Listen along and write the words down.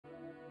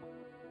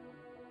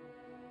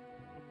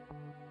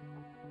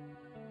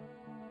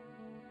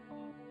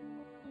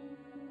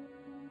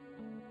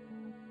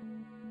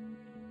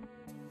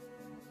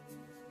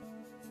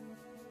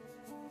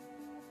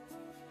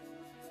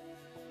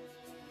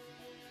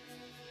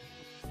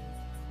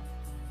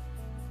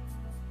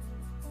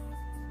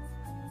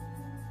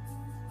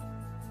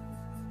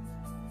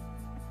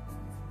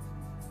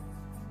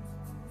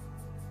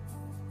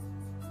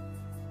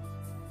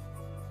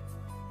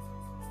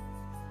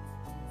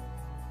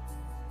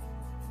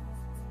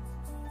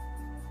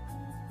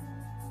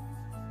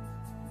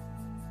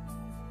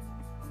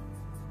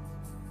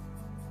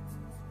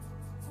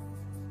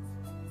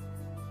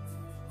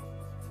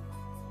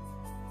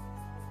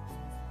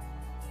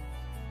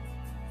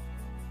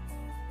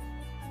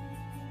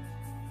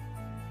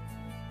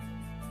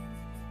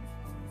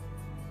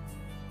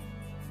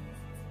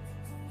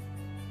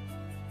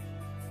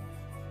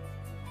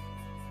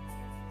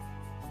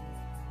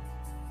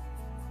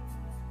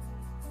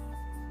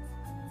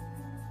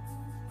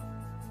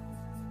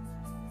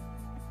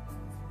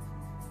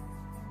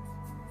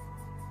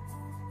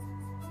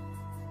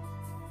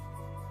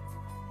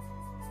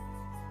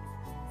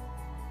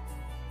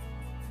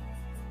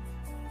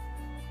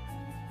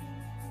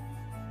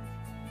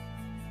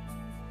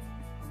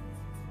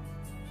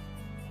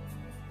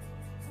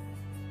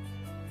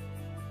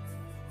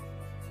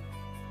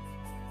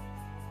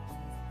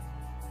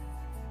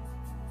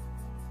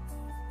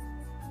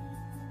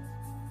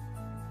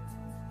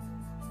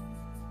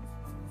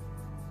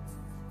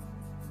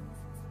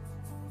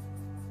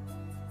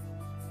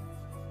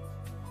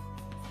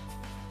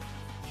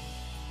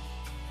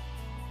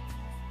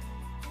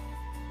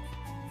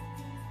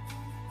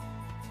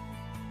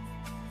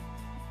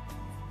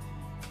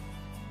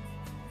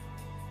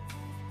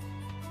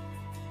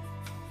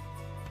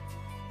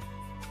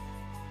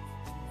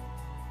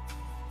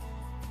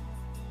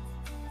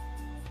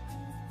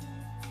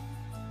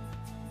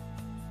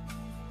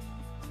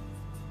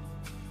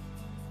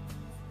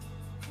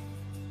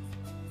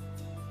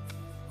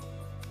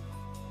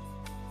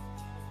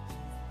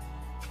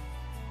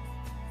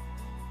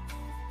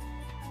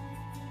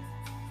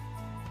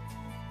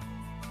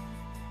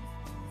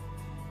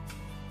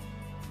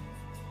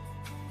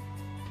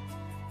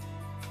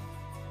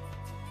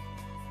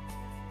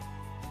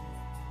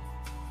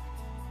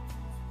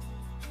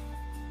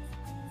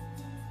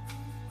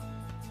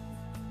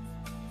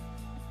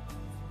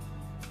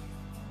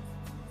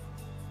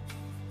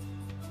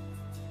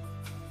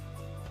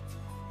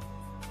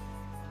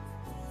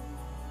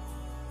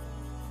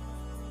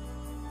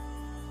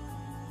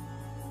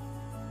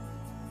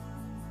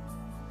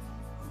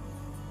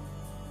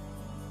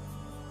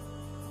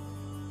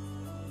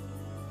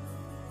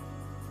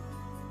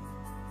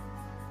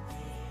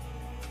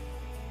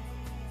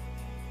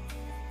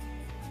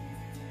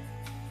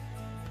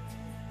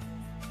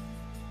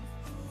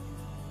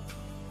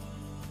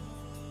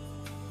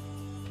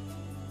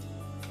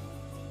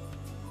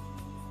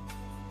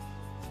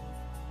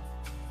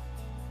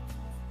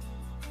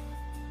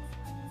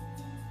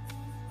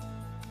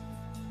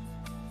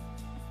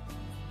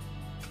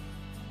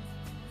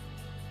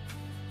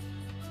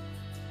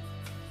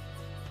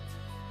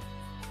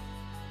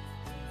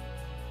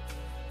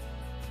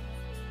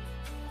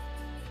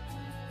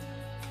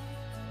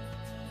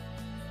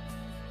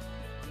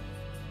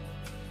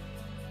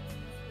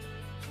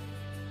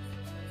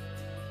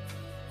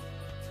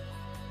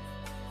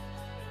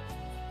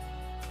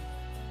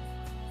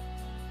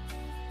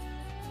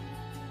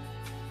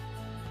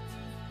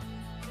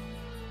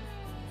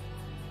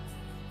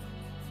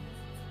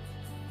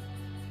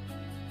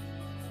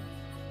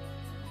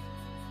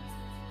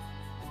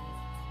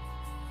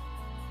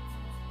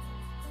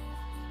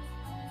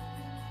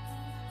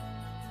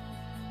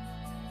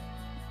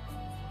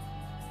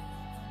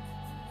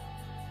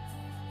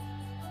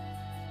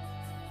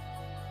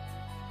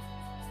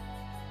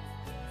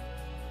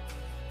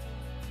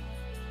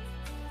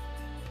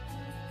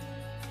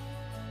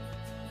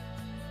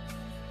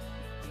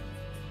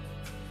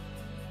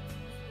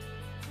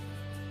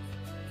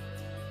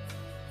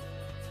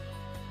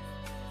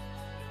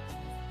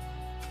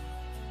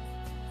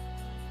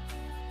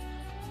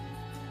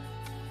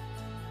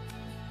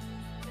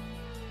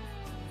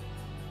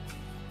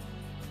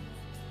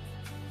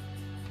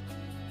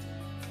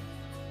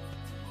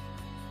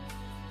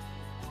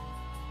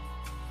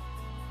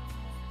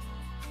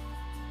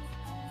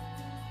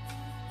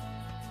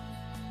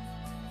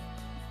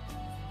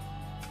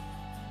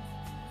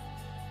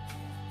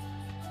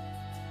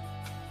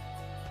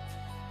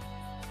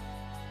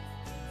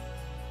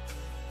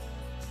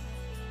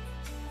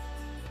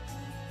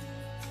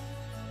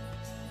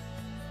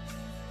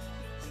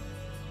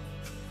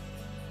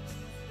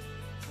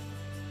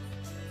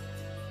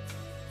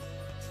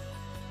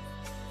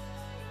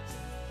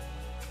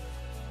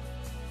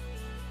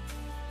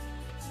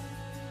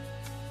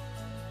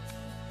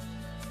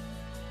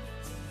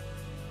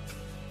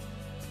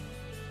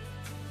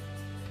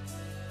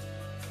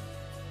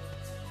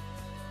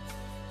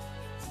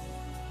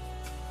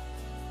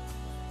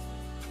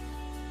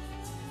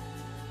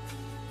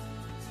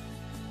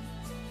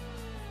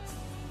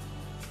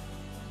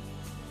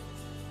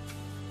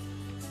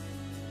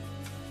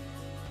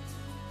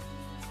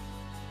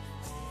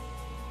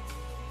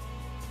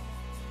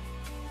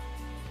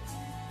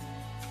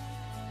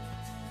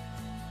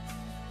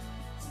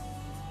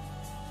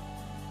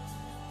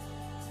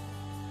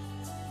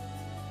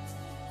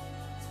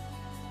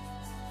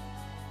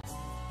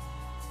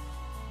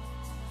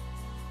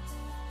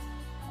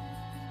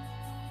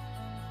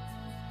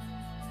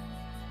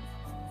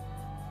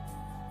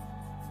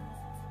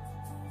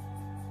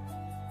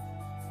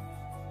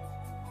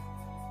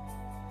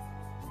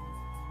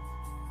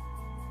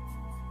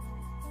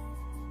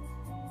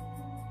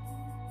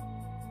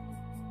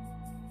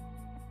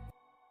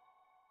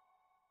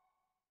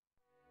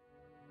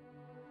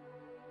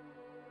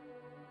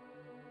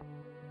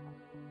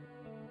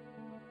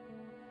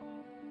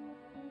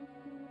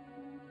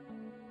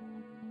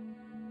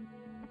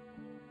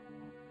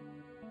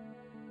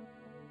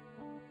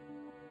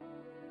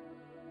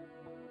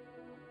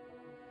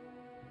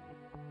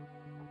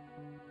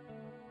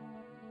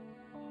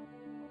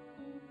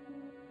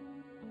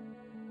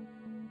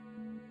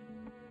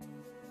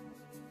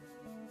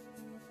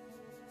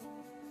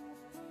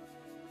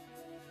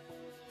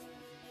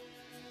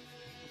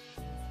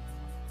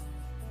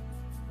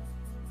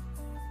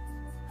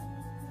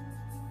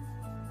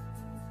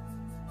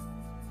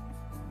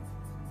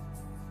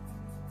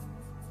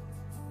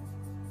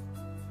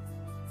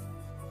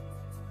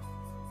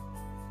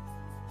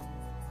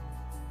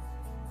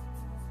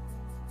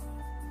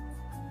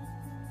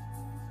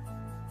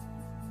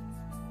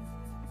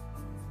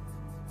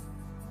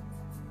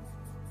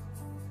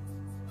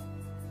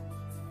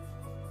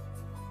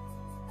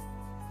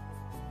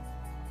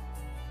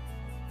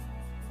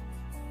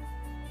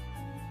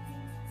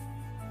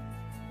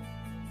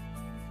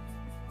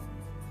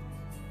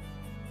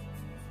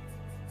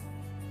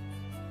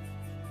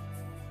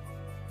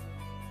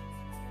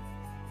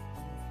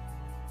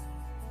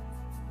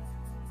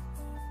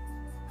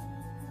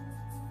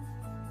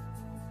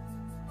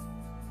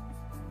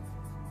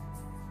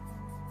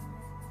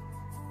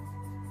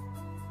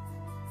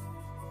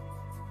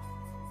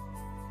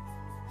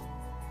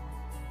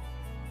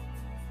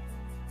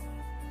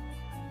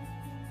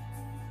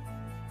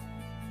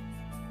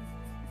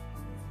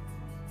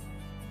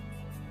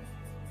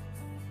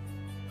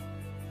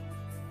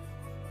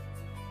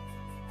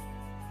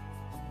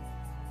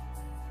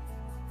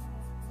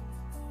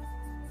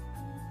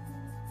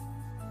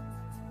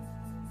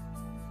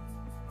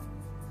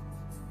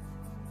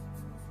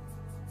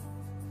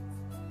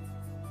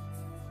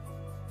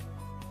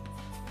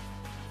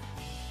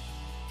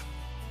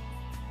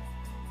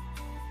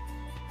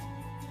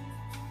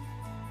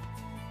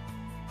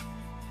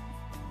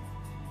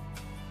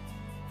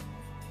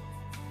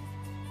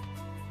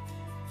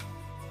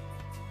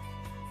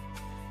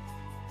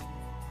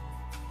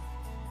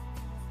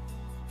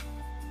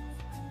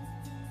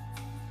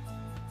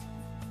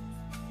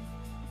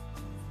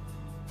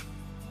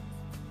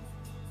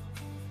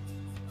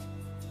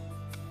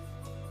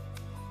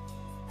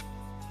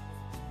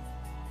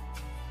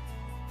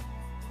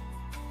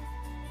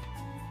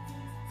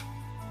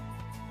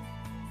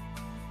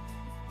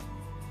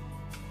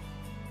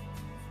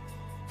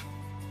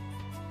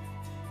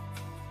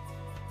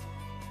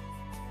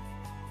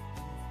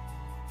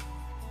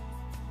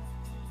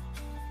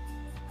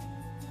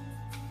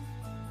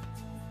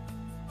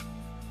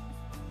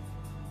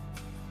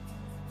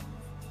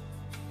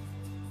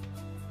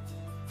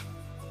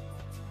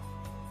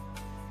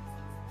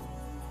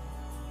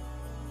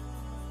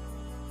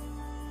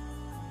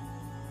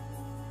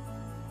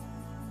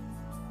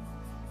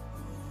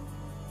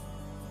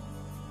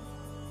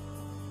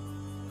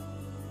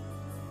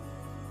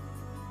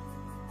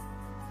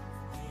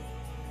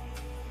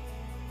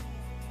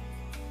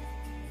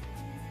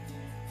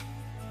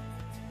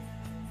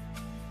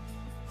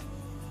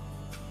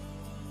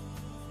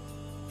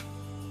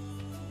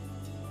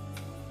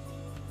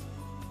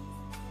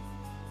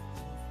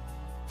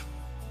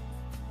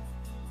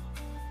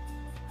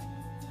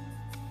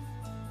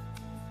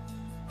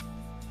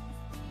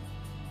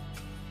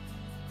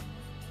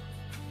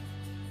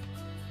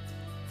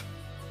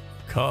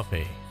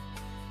coffee.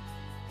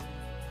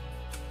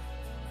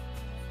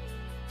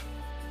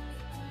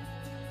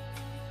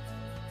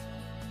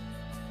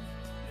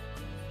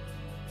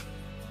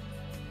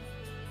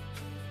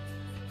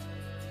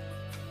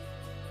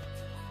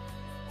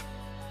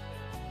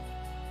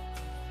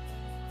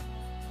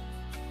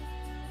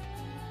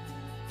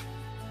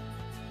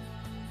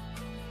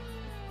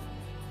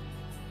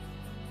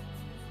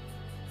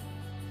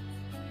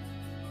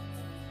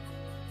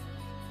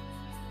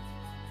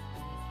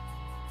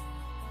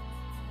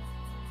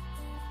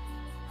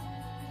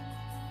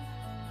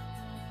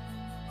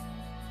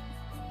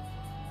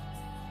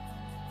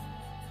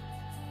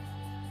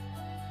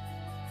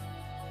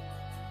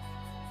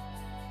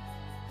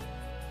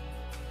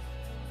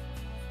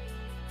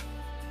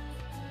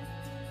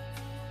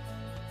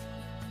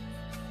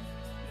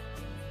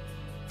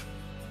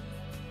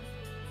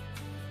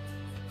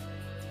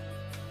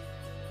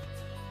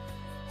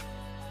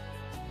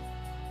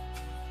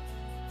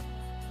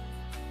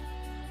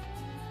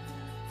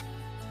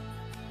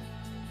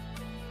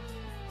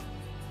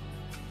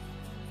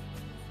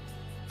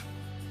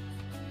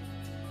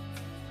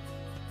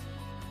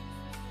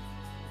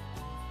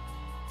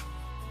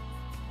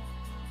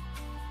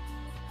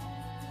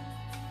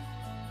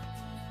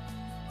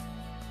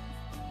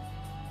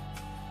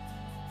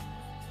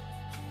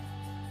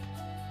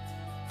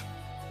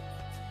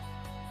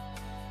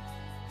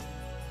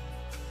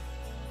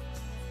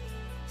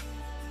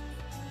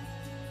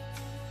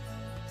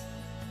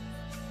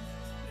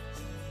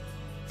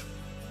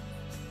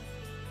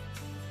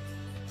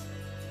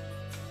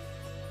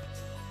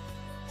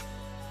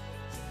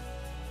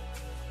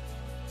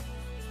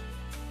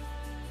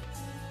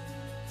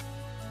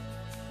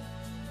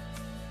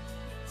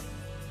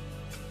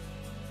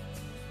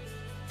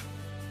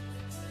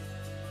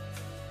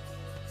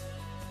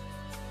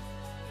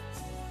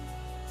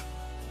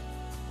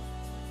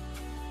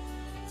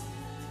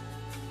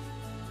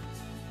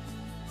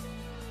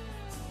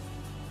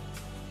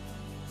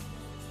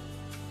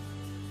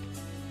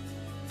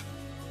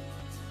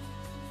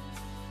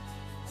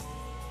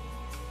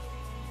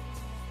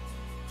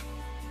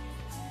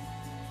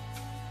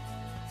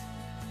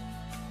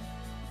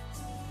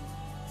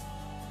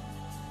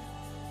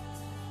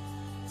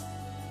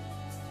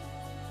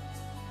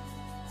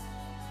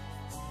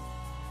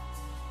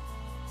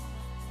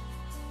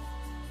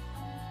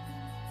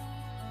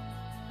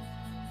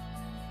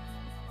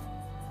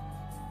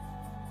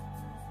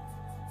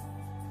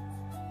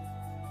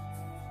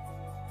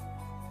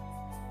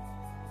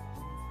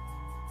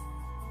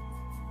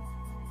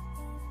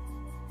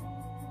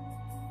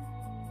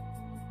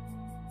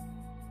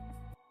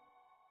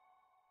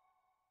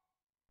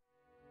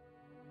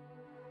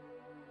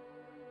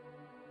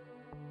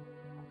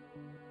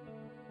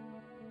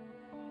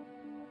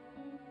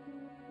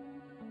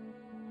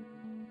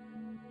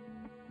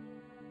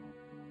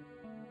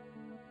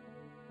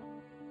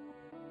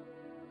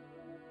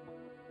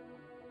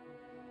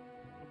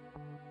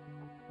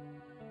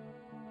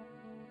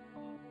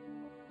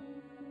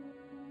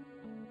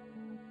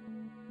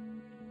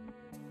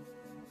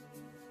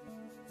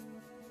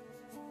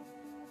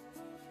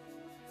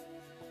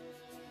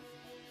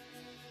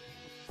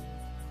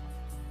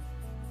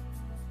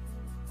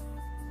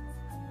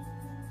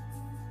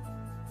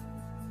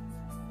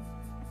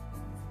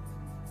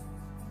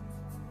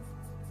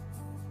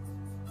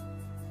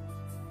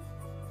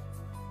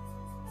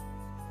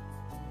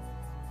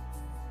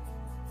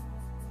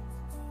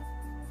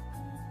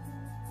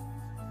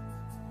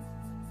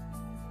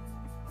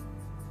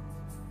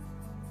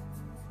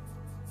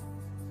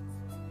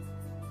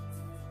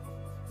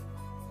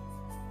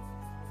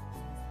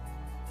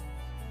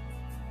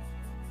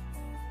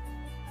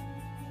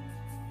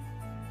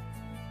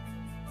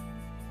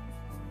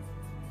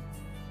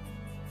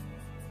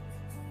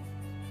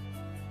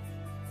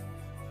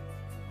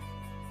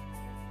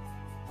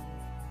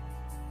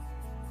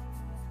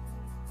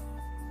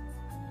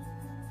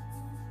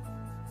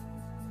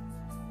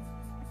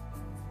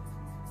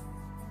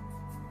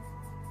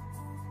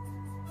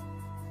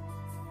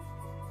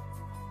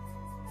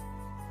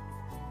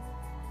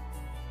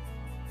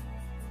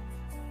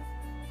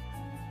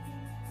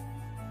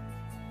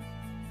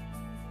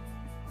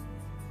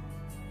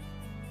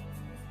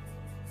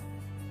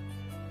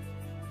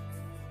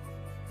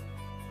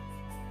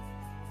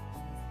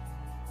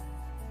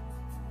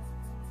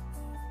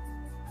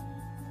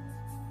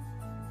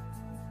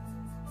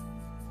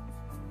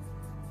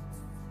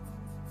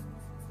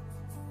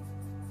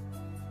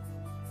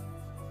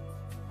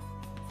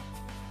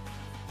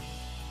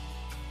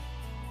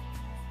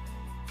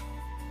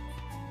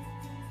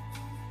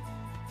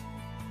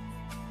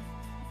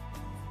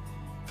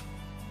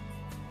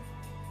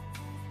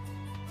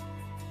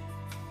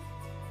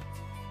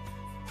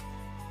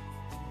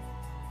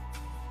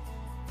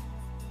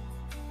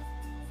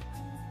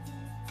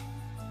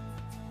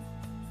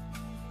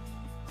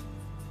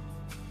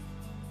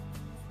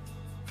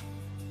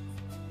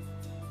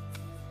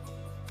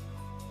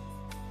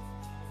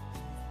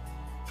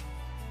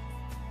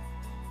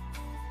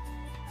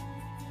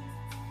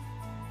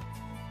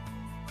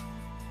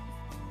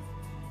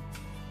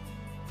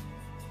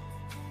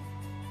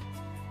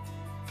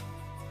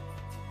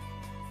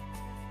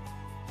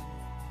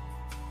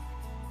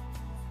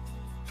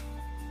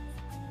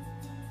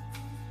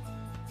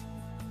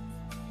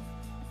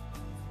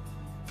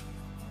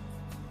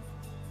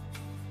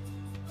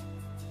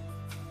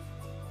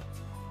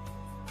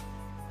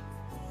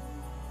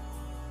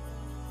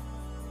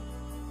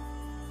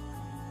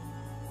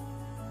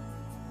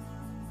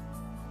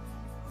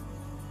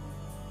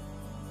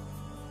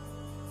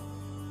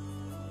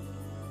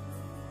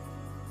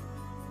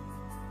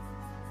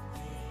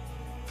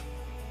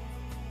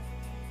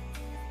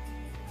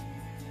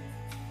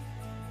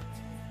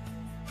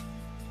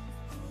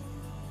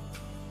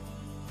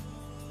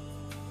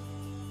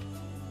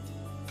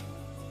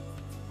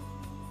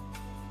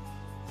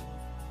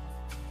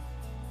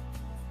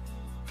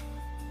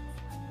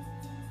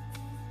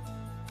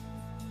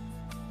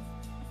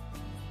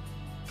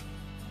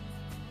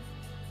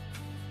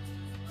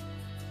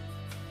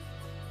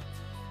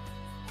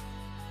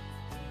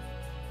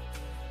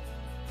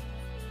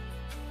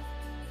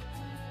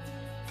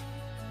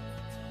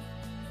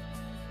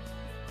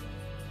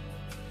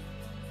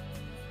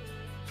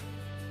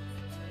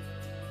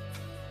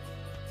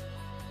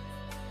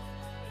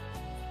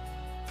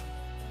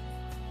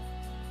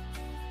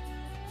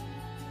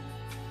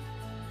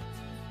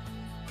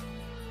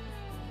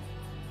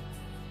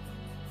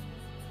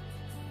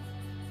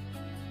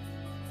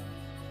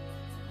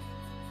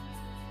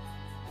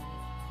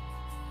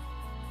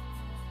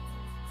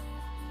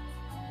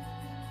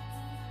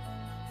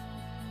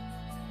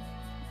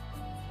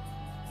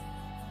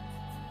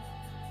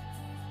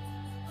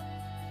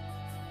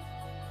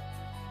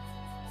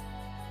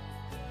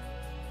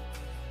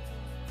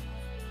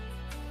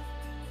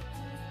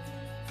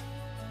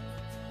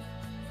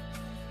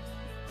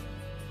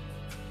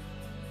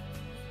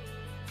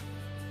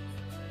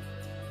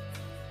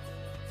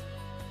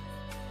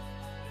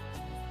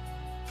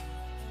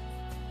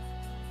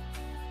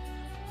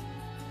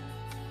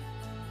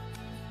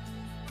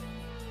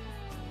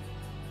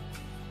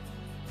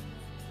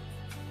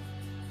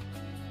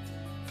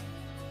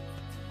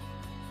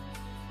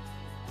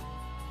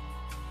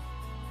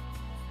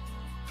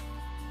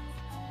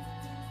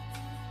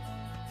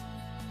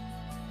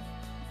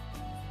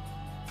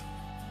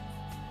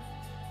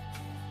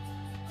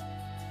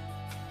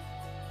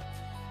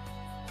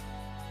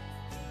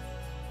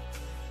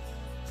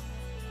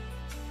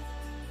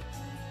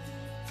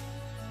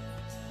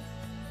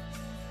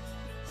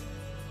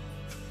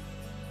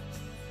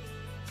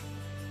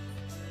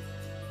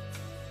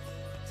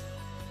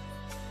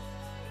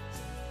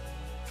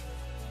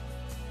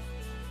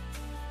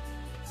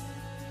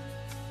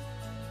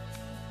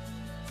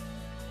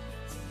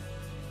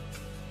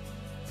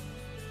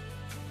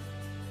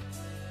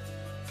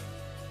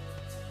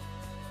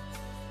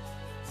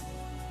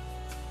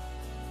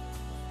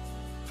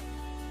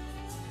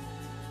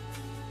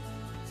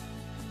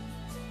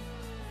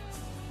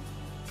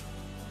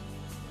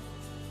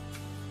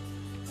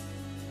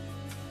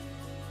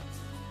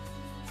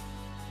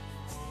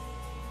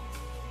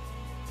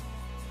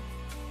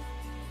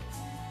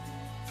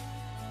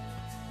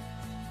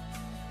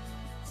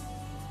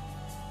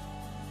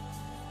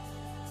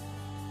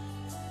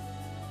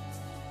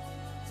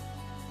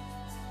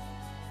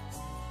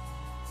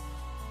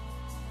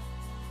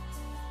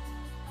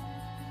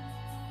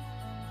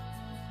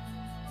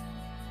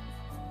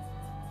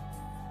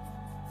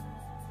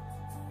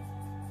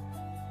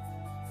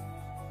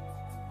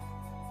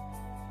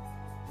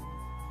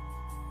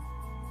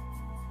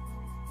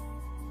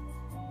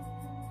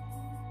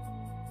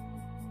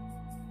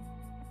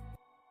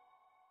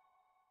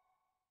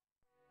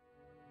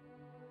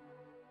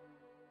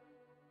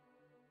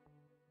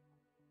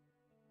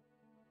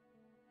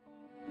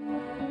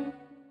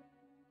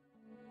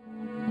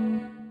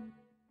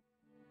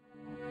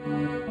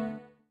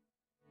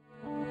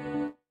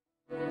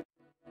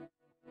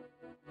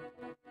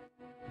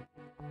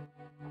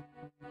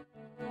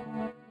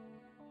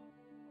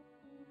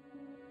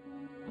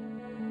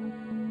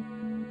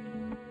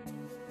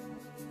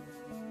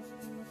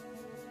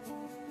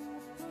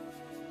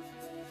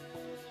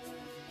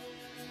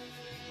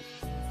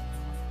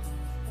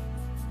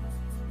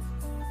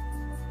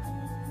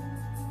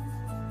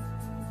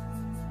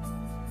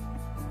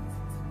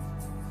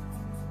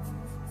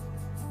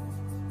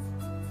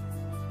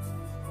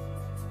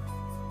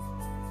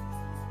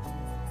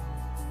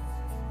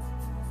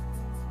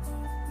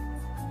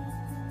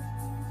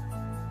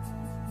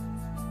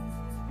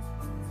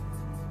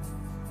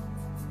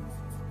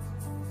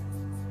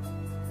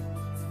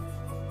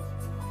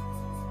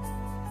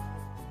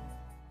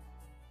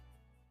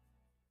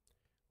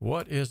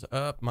 What is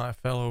up, my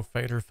fellow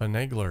fader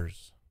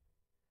finaglers?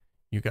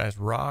 You guys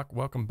rock.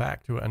 Welcome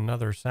back to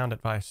another Sound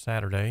Advice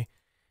Saturday.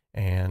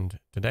 And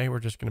today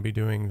we're just going to be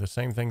doing the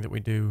same thing that we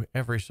do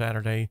every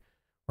Saturday.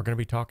 We're going to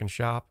be talking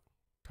shop,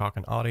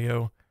 talking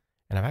audio,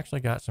 and I've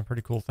actually got some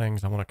pretty cool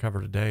things I want to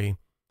cover today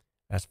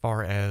as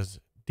far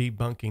as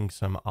debunking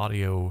some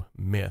audio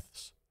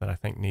myths that I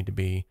think need to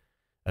be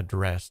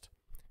addressed.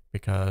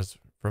 Because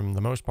from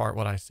the most part,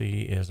 what I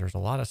see is there's a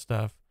lot of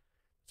stuff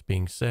that's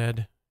being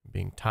said,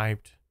 being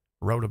typed,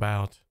 wrote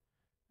about,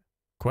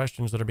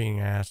 questions that are being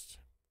asked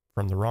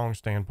from the wrong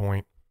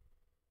standpoint.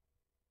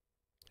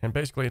 And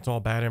basically it's all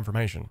bad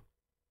information.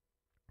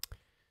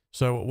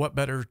 So what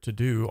better to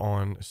do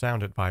on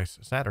Sound Advice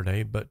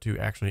Saturday, but to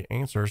actually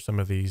answer some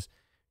of these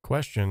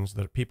questions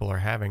that people are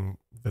having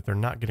that they're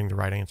not getting the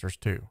right answers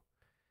to.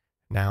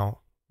 Now,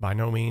 by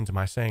no means am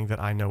I saying that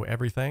I know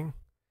everything,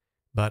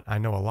 but I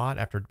know a lot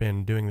after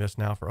been doing this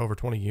now for over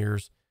 20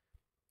 years,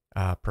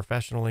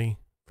 professionally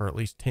for at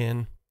least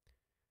 10,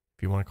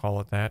 if you want to call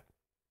it that,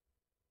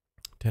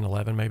 10,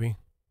 11 maybe.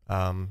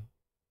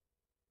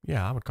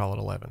 Yeah, I would call it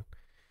 11.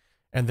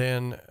 And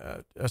then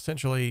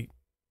essentially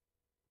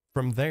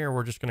from there,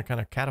 we're just going to kind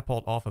of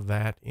catapult off of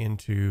that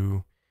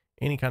into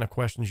any kind of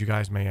questions you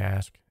guys may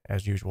ask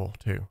as usual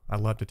too. I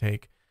love to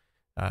take,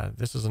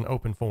 this is an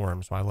open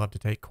forum, so I love to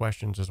take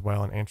questions as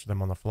well and answer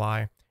them on the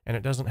fly. And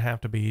it doesn't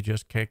have to be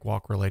just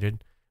Cakewalk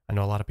related. I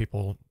know a lot of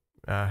people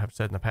have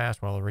said in the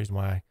past, well, the reason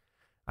why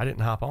I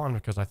didn't hop on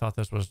because I thought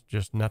this was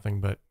just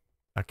nothing but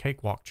a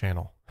Cakewalk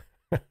channel.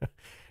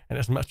 And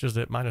as much as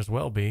it might as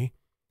well be,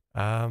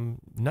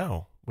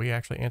 no, we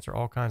actually answer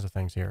all kinds of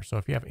things here. So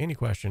if you have any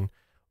question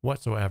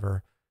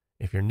whatsoever,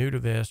 if you're new to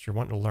this, you're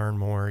wanting to learn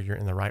more, you're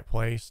in the right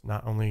place.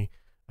 Not only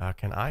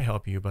can I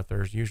help you, but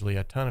there's usually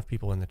a ton of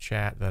people in the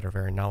chat that are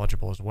very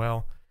knowledgeable as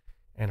well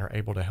and are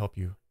able to help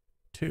you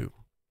too.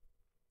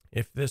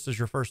 If this is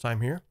your first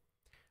time here,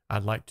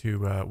 I'd like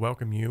to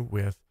welcome you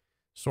with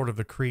sort of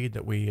the creed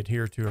that we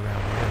adhere to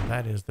around here, and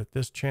that is that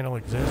this channel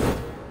exists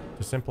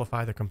to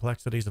simplify the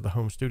complexities of the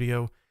home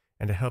studio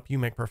and to help you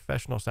make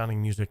professional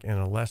sounding music in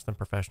a less than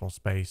professional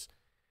space.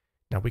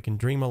 Now, we can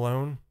dream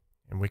alone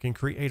and we can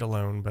create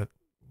alone, but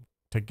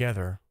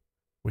together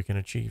we can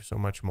achieve so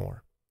much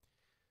more.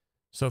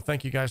 So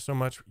thank you guys so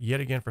much yet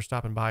again for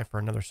stopping by for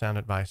another Sound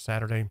Advice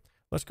Saturday.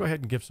 Let's go ahead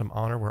and give some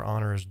honor where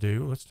honor is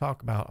due. Let's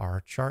talk about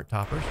our chart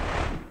toppers.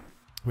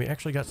 We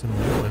actually got some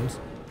new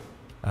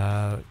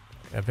ones.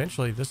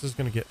 Eventually this is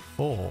going to get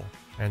full,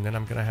 and then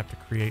I'm going to have to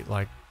create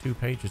like 2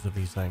 pages of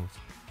these things,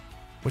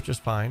 which is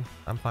fine.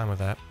 I'm fine with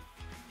that.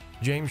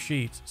 James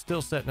Sheets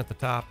still sitting at the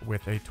top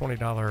with a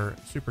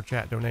 $20 super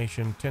chat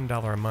donation,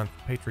 $10 a month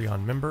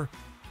Patreon member.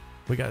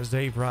 We got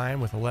Zave Ryan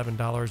with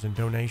 $11 in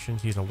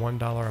donations. He's a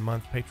 $1 a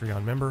month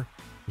Patreon member.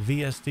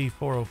 VST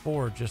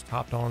 404 just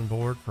hopped on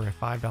board for a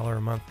 $5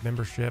 a month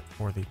membership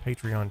for the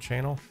Patreon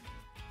channel.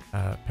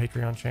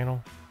 Patreon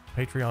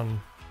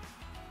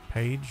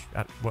page.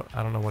 I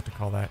don't know what to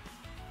call that.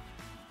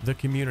 The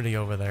community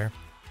over there.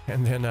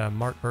 And then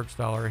Mark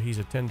Bergstaller, he's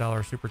a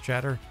 $10 super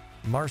chatter.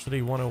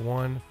 Marcity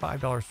 101,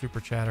 $5 super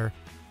chatter.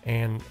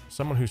 And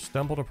someone who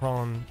stumbled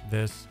upon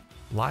this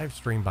live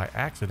stream by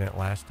accident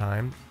last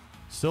time,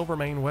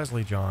 Silvermane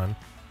Wesley John,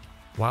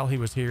 while he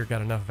was here,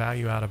 got enough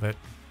value out of it.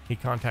 He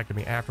contacted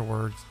me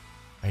afterwards.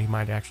 He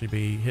might actually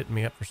be hitting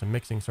me up for some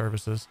mixing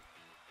services.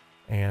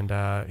 And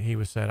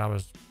he said I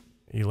was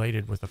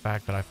elated with the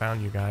fact that I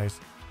found you guys.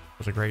 It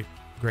was a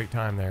great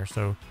time there.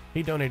 So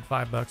he donated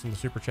 $5 in the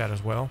super chat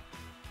as well.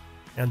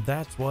 And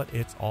that's what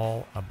it's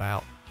all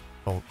about,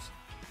 folks.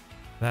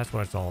 That's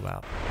what it's all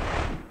about.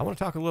 I want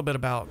to talk a little bit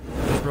about,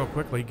 just real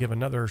quickly, give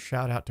another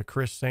shout out to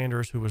Chris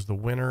Sanders, who was the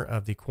winner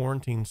of the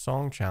Quarantine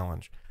Song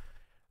Challenge.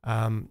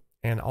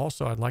 And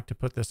also I'd like to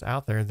put this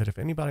out there that if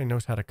anybody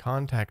knows how to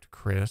contact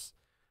Chris,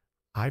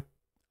 I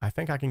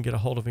think I can get a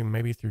hold of him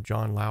maybe through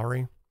John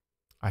Lowry.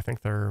 I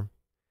think they're,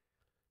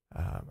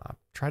 I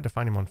tried to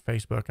find him on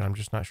Facebook and I'm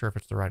just not sure if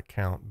it's the right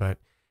account, but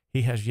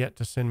he has yet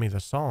to send me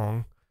the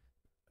song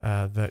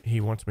that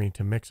he wants me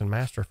to mix and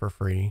master for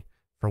free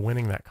for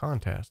winning that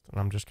contest. And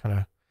I'm just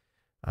kind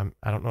of,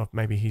 I don't know if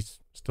maybe he's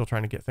still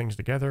trying to get things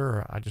together,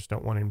 or I just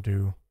don't want him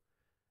to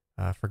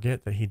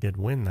forget that he did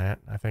win that.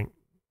 I think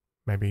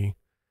maybe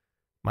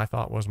my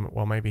thought was,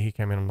 well, maybe he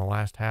came in on the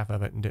last half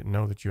of it and didn't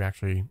know that you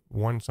actually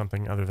won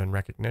something other than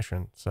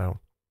recognition. So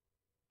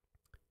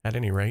at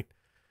any rate,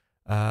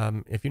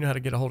 if you know how to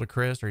get a hold of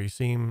Chris, or you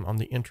see him on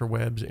the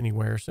interwebs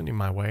anywhere, send him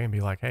my way and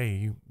be like,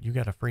 hey, you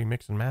got a free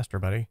mix and master,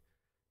 buddy.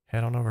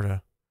 Head on over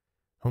to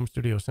Home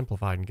Studio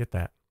Simplified and get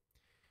that.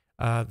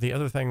 The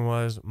other thing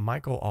was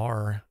Michael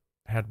R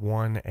had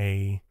won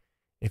a,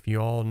 if you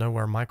all know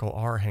where Michael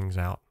R hangs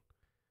out,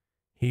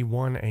 he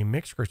won a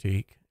mix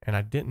critique, and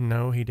I didn't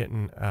know, he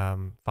didn't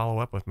follow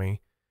up with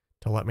me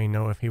to let me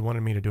know if he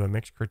wanted me to do a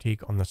mix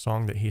critique on the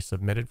song that he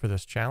submitted for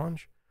this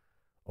challenge,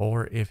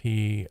 or if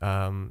he,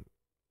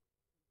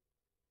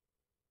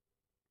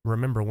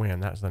 Remember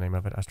When, that's the name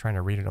of it. I was trying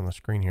to read it on the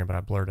screen here, but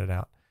I blurred it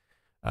out.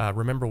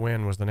 Remember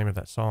When was the name of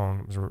that song.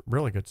 It was a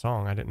really good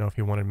song. I didn't know if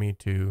he wanted me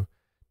to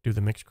do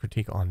the mix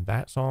critique on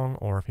that song,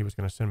 or if he was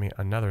going to send me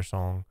another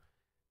song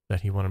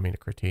that he wanted me to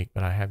critique,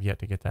 but I have yet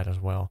to get that as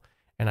well.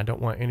 And I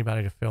don't want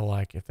anybody to feel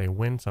like if they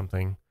win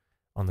something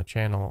on the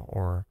channel,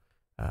 or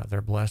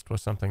they're blessed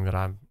with something that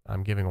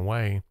I'm giving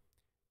away,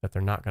 that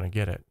they're not going to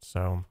get it.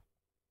 So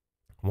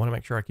I want to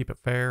make sure I keep it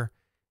fair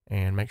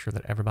and make sure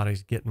that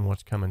everybody's getting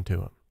what's coming to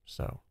them.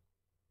 So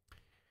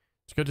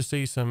it's good to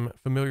see some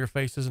familiar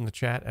faces in the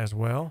chat as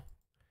well.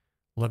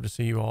 Love to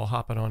see you all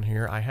hopping on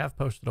here. I have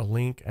posted a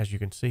link, as you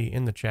can see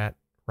in the chat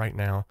right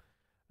now,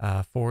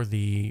 for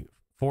the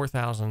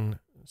 4,000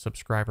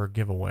 subscriber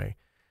giveaway.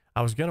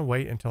 I was going to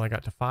wait until I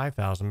got to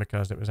 5,000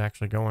 because it was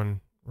actually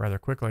going rather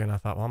quickly, and I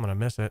thought, well, I'm going to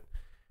miss it.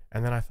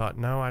 And then I thought,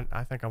 no,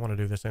 I think I want to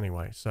do this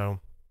anyway. So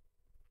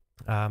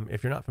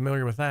if you're not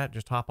familiar with that,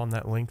 just hop on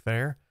that link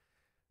there.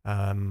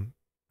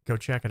 Go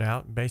check it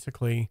out.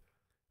 Basically,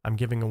 I'm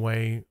giving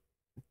away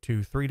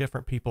to 3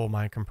 different people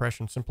my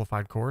Compression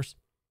Simplified course,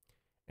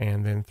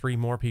 and then 3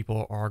 more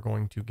people are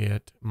going to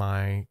get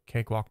my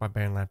Cakewalk by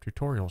BandLab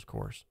tutorials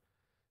course.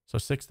 So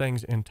 6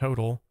 things in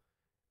total.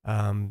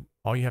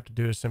 All you have to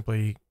do is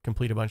simply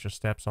complete a bunch of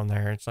steps on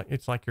there.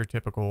 It's like your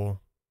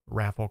typical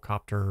raffle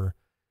copter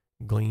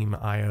Gleam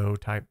IO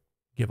type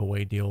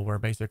giveaway deal, where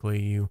basically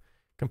you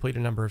complete a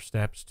number of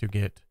steps to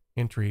get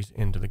entries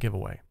into the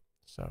giveaway.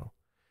 So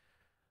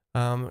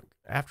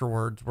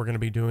afterwards, we're going to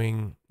be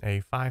doing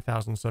a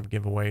 5,000 sub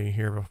giveaway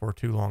here before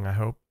too long, I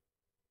hope.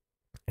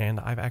 And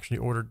I've actually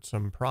ordered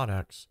some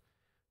products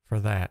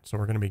for that. So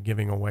we're going to be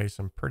giving away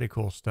some pretty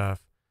cool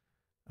stuff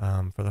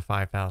for the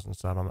 5,000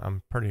 sub.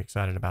 I'm pretty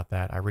excited about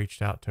that. I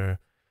reached out to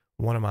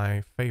one of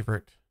my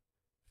favorite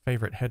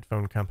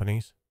headphone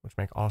companies, which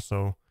make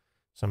also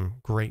some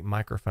great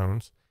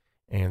microphones,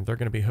 and they're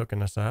going to be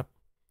hooking us up.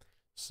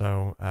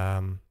 So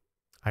I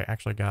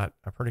actually got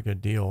a pretty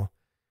good deal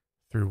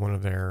through one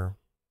of their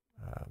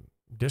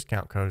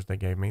discount codes they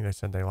gave me. They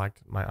said they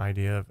liked my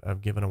idea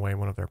of giving away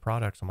one of their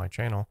products on my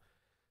channel.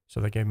 So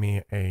they gave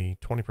me a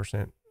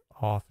 20%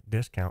 off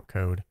discount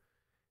code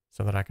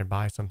so that I could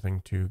buy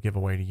something to give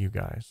away to you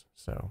guys.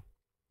 So,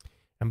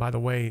 and by the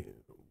way,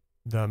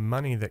 the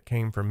money that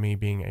came from me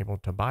being able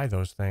to buy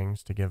those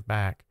things to give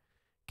back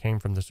came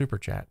from the super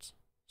chats.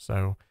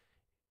 So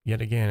yet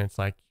again, it's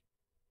like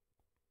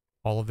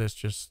all of this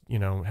just, you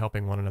know,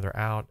 helping one another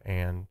out.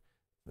 And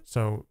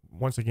so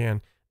once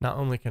again, not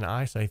only can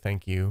I say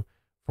thank you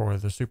for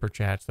the super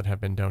chats that have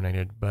been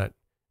donated, but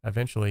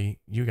eventually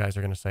you guys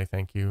are going to say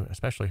thank you,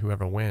 especially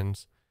whoever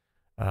wins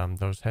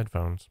those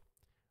headphones.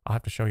 I'll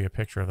have to show you a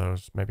picture of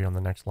those maybe on the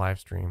next live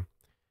stream.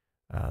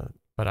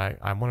 But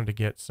I wanted to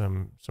get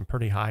some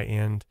pretty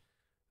high-end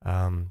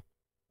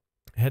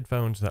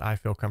headphones that I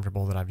feel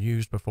comfortable, that I've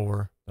used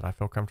before, that I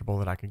feel comfortable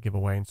that I could give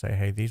away and say,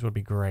 hey, these would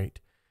be great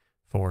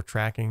for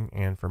tracking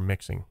and for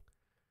mixing.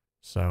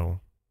 So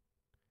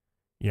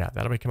yeah,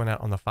 that'll be coming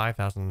out on the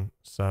 5,000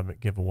 sub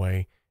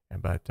giveaway.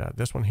 But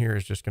this one here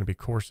is just going to be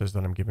courses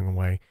that I'm giving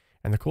away.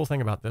 And the cool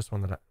thing about this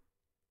one, that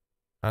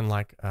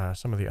unlike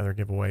some of the other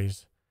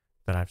giveaways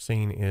that I've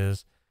seen,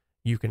 is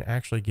you can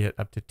actually get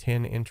up to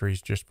 10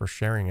 entries just for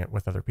sharing it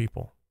with other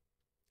people.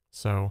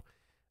 So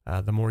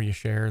the more you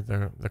share,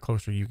 the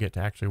closer you get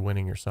to actually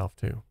winning yourself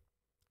too.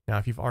 Now,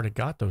 if you've already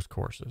got those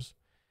courses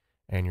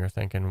and you're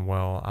thinking,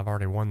 well, I've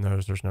already won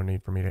those, there's no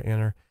need for me to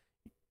enter,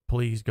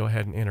 please go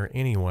ahead and enter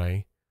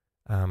anyway.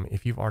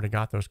 If you've already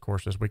got those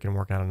courses, we can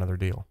work out another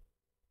deal.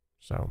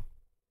 So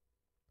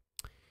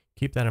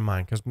keep that in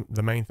mind, because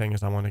the main thing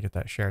is I want to get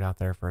that shared out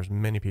there for as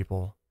many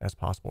people as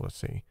possible to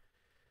see.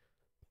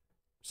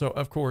 So,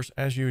 of course,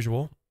 as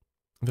usual,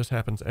 this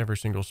happens every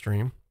single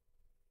stream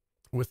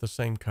with the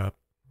same cup.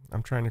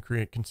 I'm trying to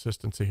create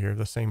consistency here,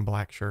 the same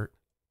black shirt.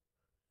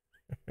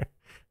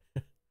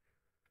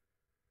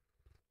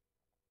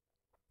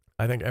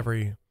 I think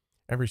every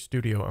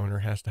studio owner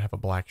has to have a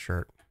black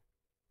shirt.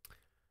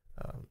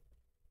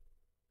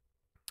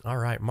 All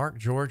right, Mark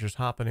George is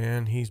hopping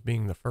in. He's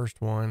being the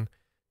first one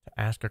to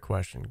ask a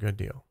question. Good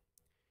deal.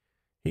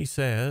 He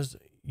says,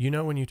 you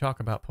know, when you talk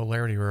about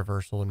polarity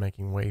reversal and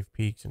making wave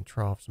peaks and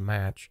troughs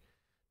match,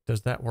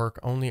 does that work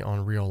only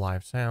on real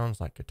live sounds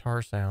like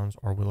guitar sounds,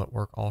 or will it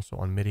work also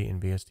on MIDI and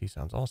VST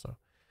sounds also?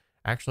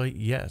 Actually,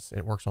 yes,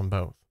 it works on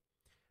both.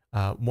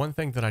 One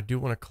thing that I do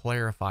want to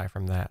clarify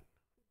from that,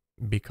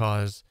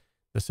 because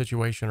the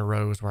situation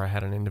arose where I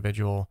had an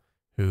individual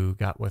who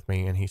got with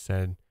me and he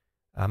said,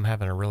 I'm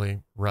having a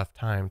really rough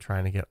time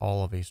trying to get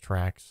all of these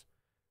tracks,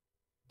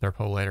 their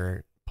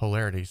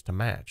polarities to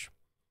match.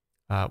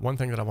 One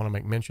thing that I want to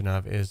make mention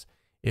of is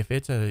if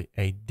it's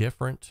a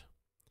different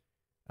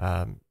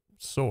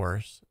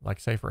source, like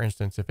say for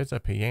instance, if it's a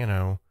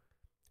piano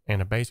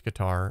and a bass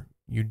guitar,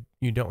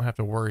 you don't have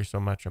to worry so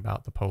much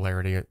about the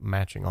polarity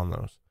matching on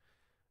those.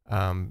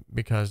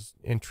 Because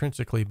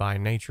intrinsically by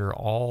nature,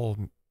 all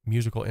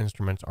musical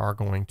instruments are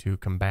going to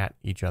combat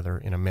each other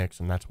in a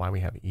mix. And that's why we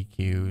have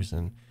EQs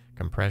and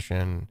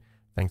compression,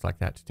 things like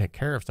that to take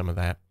care of some of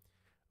that.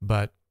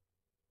 But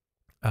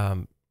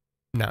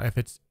now if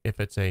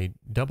it's a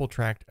double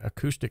tracked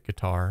acoustic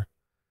guitar,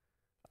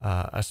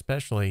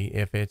 especially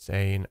if it's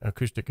an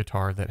acoustic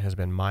guitar that has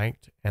been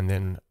mic'd and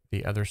then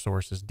the other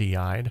source is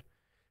DI'd,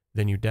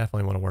 then you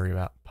definitely want to worry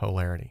about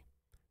polarity.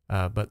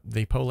 But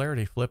the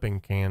polarity flipping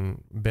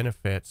can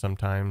benefit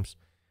sometimes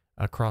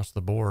across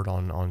the board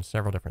on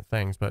several different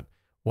things. But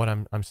what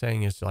I'm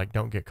saying is, like,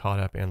 don't get caught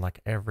up in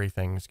like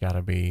everything's got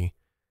to be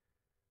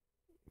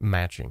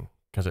matching,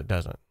 because it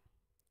doesn't.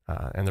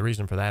 And the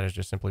reason for that is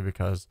just simply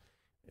because,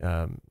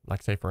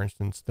 like say for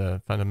instance,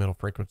 the fundamental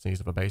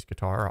frequencies of a bass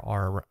guitar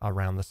are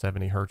around the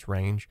 70 hertz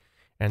range,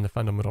 and the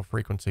fundamental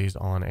frequencies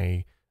on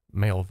a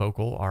male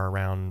vocal are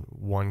around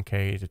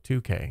 1K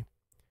to 2K.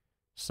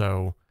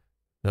 So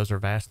those are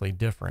vastly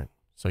different.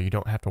 So you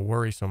don't have to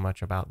worry so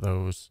much about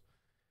those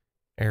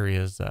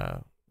areas,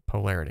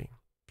 polarity.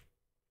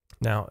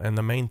 Now, and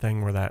the main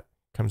thing where that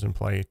comes in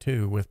play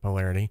too with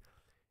polarity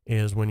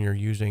is when you're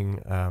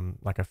using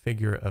like a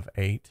figure of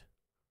 8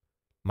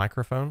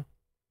 microphone,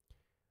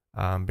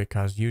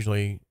 because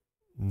usually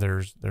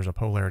there's a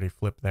polarity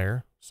flip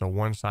there. So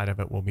one side of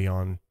it will be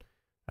on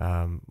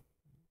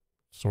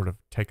sort of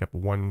take up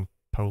one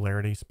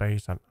polarity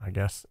space, I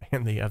guess,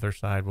 and the other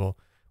side will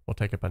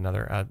take up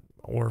another.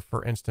 Or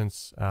for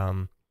instance,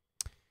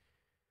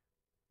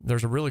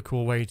 there's a really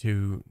cool way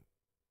to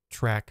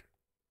track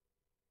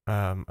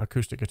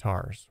acoustic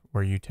guitars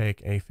where you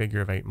take a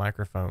figure of 8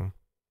 microphone.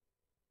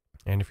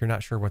 And if you're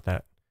not sure what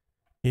that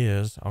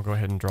is, I'll go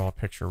ahead and draw a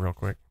picture real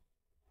quick.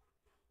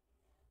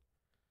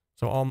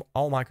 So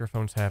all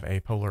microphones have a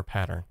polar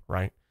pattern,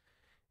 right?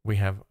 We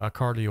have a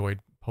cardioid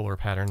polar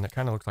pattern that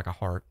kind of looks like a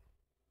heart.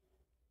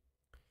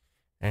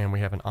 And we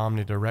have an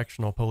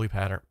omnidirectional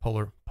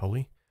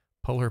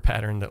polar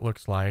pattern that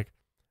looks like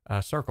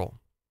a circle.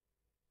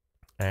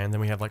 And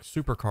then we have like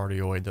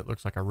supercardioid that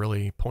looks like a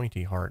really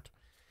pointy heart.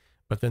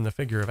 But then the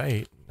figure of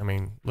 8, I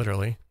mean,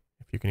 literally,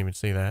 if you can even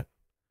see that,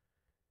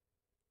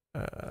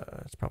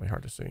 it's probably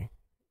hard to see.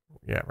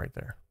 Yeah, right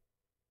there.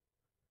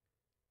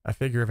 A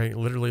figure of 8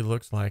 literally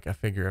looks like a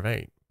figure of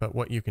 8. But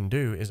what you can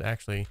do is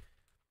actually,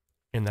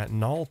 in that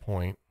null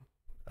point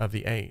of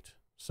the 8,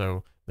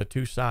 so the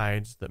two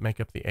sides that make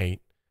up the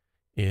 8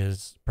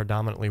 is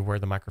predominantly where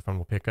the microphone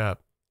will pick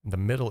up. The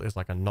middle is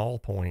like a null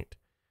point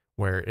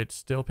where it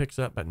still picks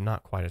up, but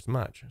not quite as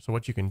much. So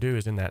what you can do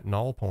is in that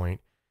null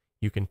point,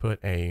 you can put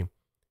a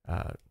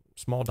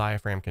small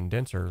diaphragm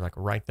condenser like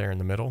right there in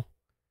the middle.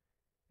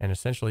 And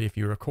essentially, if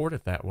you record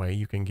it that way,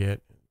 you can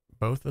get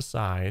both the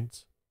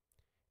sides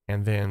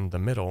and then the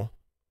middle,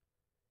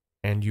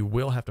 and you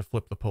will have to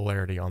flip the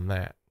polarity on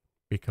that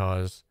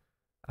because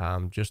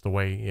just the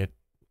way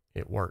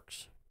it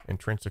works.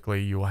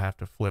 Intrinsically, you will have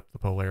to flip the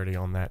polarity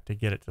on that to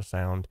get it to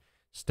sound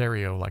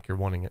stereo like you're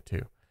wanting it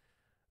to.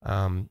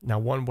 Now,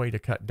 one way to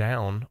cut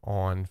down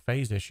on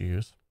phase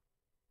issues,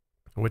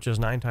 which is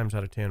 9 times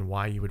out of 10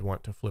 why you would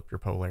want to flip your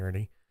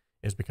polarity,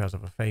 is because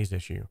of a phase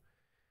issue.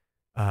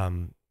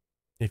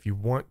 If you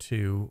want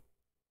to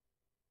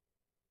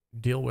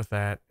deal with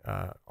that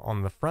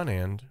on the front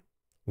end,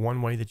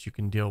 one way that you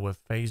can deal with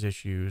phase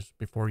issues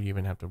before you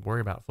even have to worry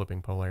about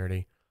flipping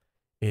polarity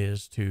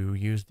is to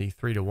use the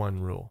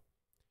 3-to-1 rule.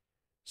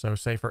 So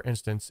say for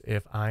instance,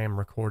 if I am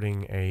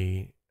recording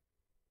a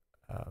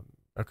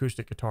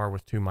acoustic guitar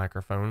with 2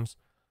 microphones,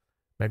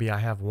 maybe I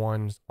have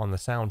one on the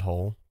sound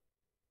hole,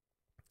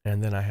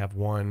 and then I have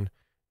one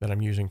that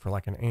I'm using for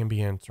like an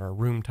ambient or a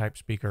room type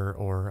speaker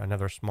or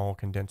another small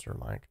condenser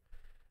mic.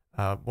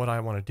 What I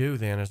want to do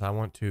then is I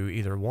want to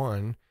either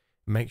one,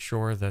 make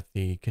sure that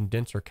the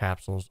condenser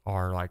capsules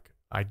are like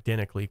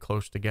identically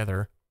close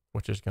together,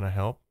 which is going to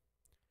help,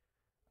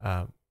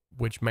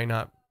 which may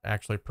not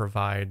actually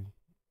provide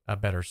a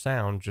better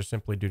sound just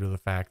simply due to the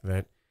fact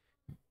that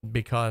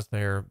because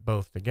they're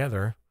both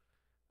together,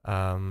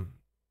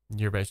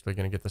 you're basically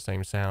going to get the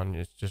same sound.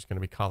 It's just going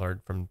to be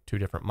collared from 2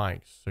 different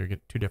mics. So you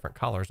get 2 different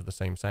collars of the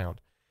same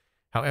sound.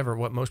 However,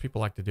 what most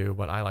people like to do,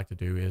 what I like to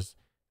do is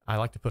I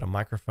like to put a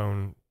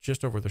microphone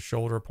just over the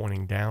shoulder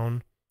pointing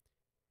down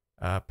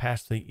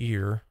past the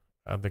ear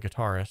of the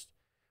guitarist,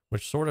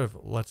 which sort of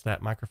lets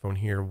that microphone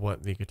hear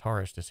what the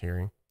guitarist is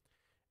hearing.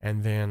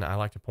 And then I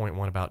like to point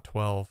one about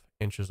 12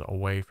 inches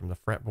away from the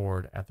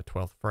fretboard at the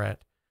 12th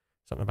fret,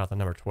 something about the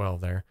number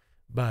 12 there.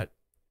 But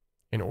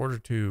in order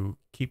to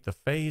keep the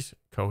phase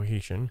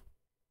cohesion,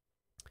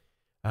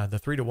 the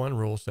 3-to-1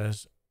 rule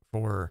says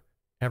for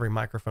every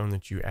microphone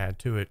that you add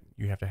to it,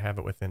 you have to have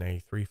it within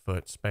a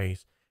 3-foot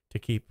space to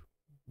keep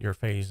your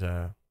phase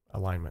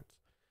alignments.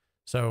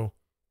 So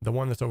the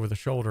one that's over the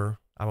shoulder,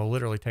 I will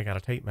literally take out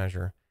a tape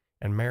measure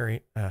and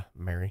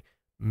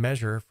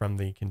measure from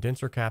the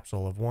condenser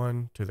capsule of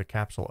one to the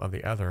capsule of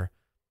the other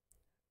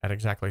at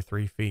exactly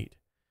 3 feet.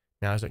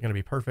 Now, is it going to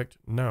be perfect?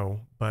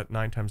 No, but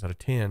 9 times out of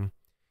 10,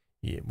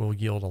 it will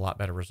yield a lot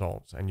better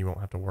results, and you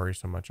won't have to worry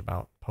so much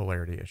about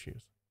polarity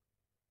issues.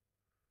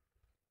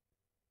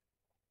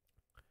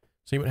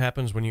 See what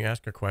happens when you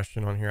ask a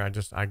question on here?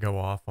 I go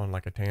off on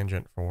like a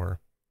tangent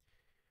for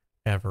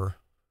ever.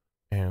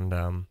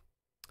 And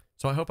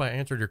so I hope I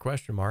answered your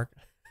question, Mark.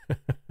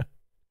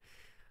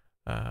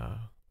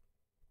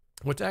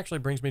 Which actually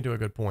brings me to a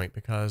good point,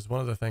 because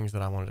one of the things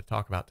that I wanted to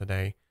talk about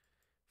today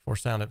for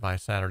Sound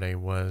Advice Saturday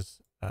was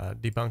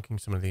debunking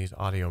some of these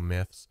audio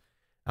myths.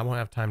 I won't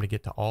have time to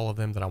get to all of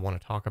them that I want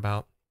to talk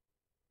about.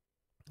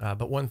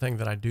 But one thing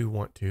that I do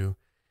want to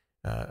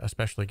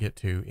especially get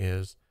to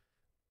is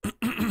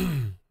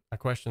a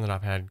question that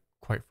I've had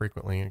quite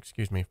frequently. And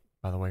excuse me,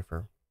 by the way,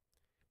 for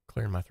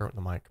clearing my throat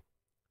in the mic.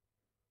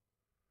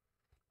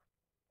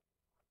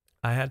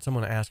 I had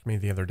someone ask me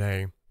the other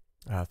day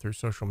through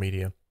social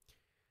media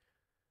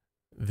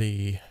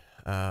the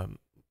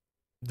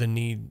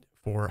need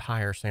for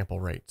higher sample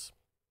rates.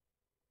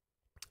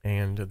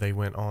 And they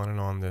went on and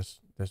on this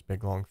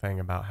big long thing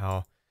about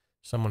how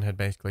someone had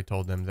basically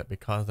told them that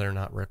because they're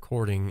not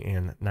recording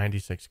in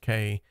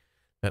 96K,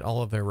 that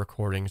all of their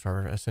recordings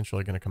are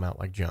essentially going to come out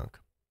like junk.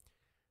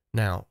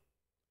 Now,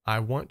 I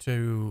want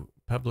to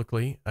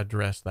publicly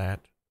address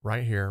that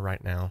right here,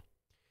 right now,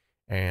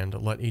 and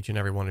let each and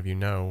every one of you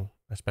know,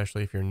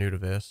 especially if you're new to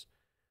this,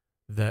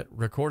 that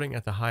recording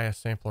at the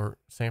highest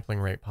sampling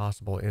rate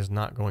possible is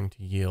not going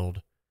to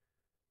yield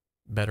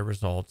better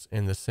results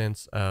in the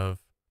sense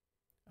of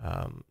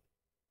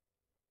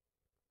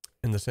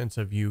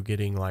you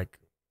getting like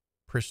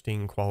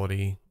pristine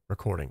quality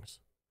recordings.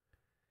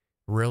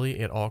 Really,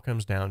 it all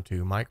comes down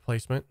to mic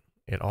placement.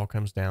 It all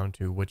comes down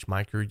to which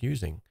mic you're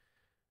using.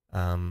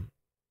 And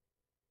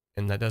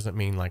that doesn't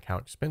mean like how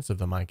expensive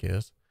the mic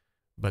is,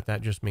 but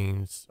that just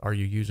means, are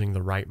you using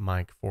the right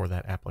mic for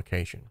that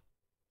application?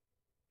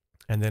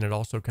 And then it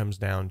also comes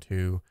down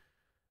to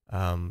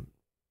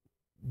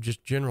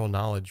just general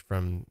knowledge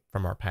from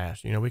our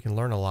past. You know, we can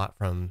learn a lot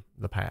from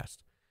the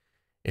past.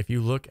 If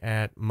you look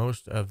at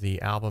most of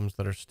the albums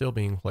that are still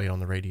being played on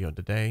the radio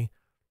today,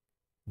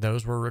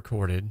 those were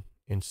recorded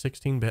in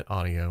 16-bit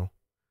audio,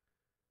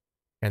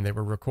 and they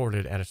were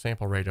recorded at a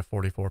sample rate of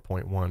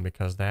 44.1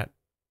 because that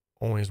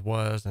always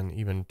was, and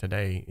even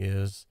today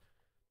is,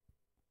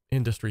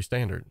 industry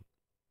standard.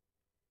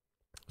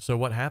 So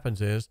what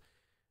happens is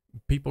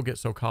people get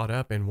so caught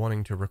up in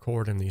wanting to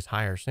record in these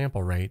higher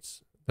sample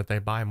rates that they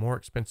buy more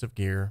expensive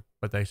gear,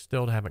 but they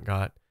still haven't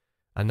got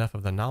enough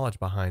of the knowledge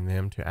behind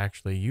them to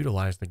actually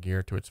utilize the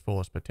gear to its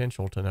fullest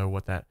potential to know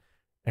what that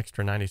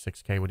extra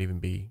 96K would even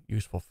be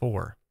useful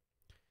for.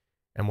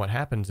 And what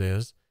happens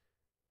is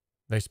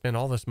they spend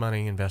all this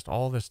money, invest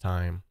all this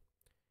time,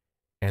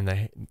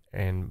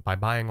 and by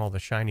buying all the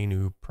shiny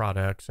new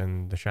products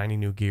and the shiny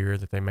new gear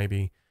that they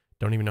maybe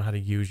don't even know how to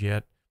use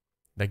yet,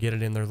 they get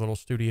it in their little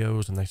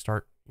studios and they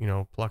start, you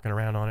know, plucking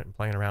around on it and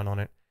playing around on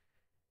it.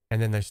 And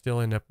then they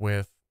still end up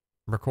with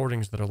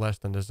recordings that are less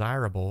than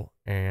desirable,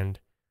 and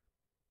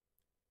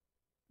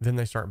then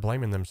they start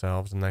blaming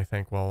themselves and they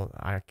think, well,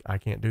 I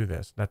can't do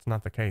this. That's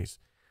not the case.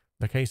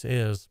 The case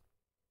is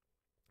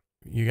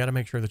you got to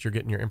make sure that you're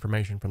getting your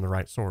information from the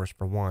right source,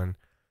 for one.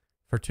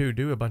 For two,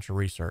 do a bunch of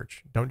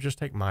research. Don't just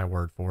take my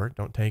word for it.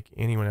 Don't take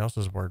anyone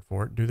else's word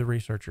for it. Do the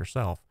research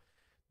yourself.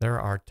 There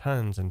are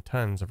tons and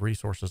tons of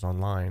resources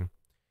online,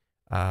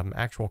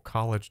 actual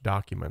college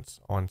documents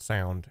on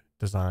sound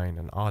design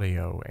and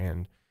audio,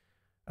 and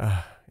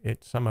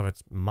some of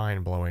it's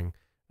mind-blowing.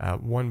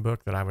 One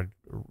book that I would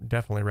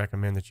definitely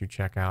recommend that you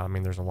check out, I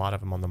mean, there's a lot of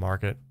them on the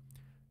market,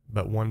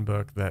 but one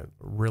book that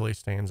really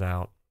stands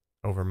out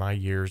over my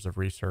years of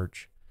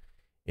research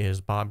is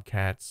Bob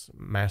Katz's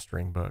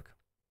mastering book.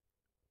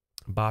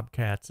 Bob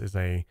Katz is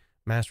a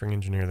mastering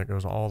engineer that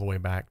goes all the way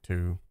back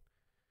to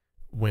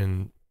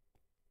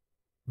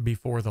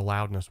before the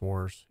loudness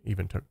wars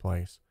even took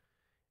place.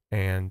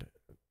 And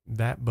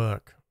that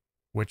book,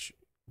 which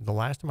the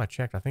last time I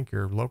checked, I think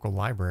your local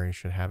library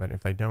should have it.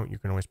 If they don't, you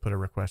can always put a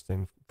request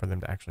in for them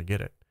to actually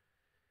get it.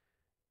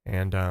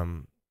 And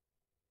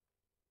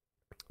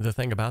the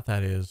thing about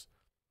that is,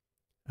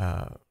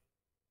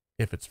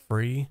 if it's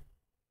free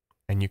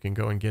and you can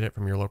go and get it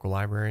from your local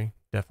library,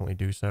 definitely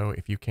do so.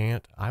 If you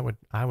can't, I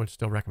would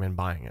still recommend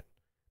buying it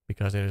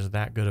because it is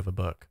that good of a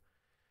book.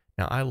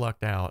 Now, I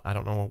lucked out. I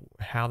don't know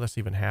how this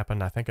even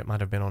happened. I think it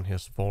might have been on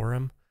his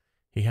forum.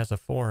 He has a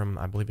forum,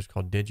 I believe it's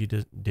called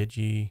Digido.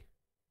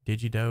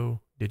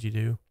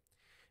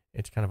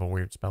 It's kind of a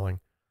weird spelling.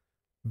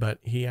 But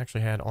he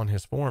actually had on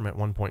his forum at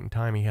one point in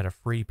time, he had a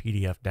free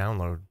PDF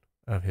download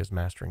of his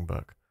mastering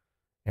book.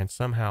 And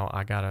somehow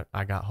I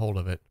got hold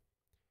of it.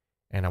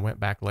 And I went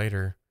back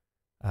later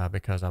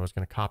because I was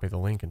going to copy the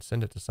link and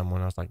send it to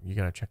someone. I was like, you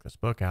got to check this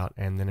book out.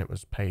 And then it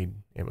was paid.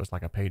 It was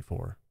like a paid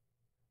for.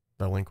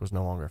 The link was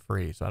no longer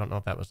free. So I don't know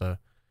if that was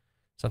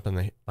something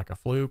that, like a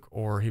fluke,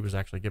 or he was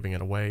actually giving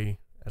it away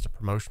as a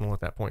promotional at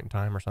that point in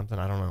time or something.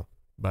 I don't know.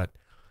 But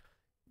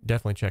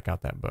definitely check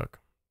out that book.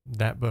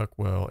 That book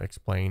will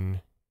explain,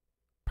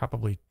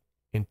 probably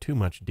in too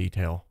much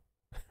detail,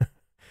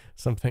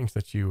 some things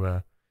that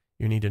you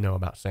need to know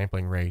about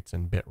sampling rates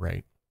and bit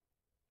rate.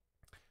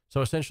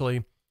 So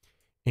essentially,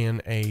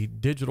 in a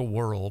digital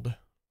world,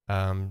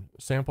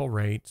 sample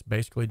rates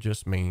basically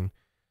just mean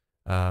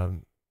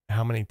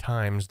how many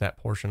times that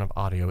portion of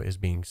audio is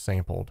being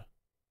sampled,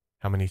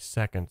 how many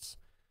seconds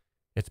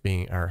it's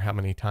being, or how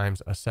many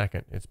times a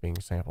second it's being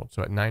sampled.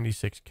 So at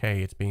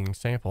 96K, it's being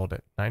sampled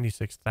at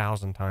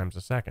 96,000 times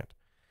a second.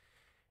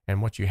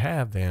 And what you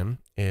have then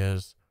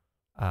is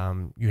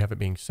You have it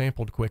being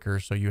sampled quicker,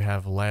 so you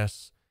have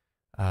less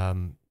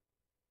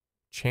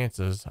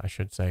chances, I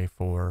should say,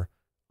 for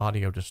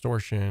audio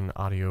distortion,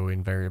 audio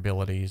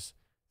invariabilities,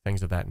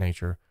 things of that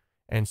nature.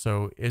 And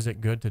so is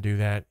it good to do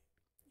that?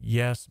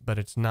 Yes, but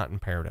it's not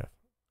imperative.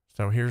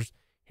 So here's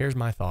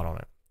my thought on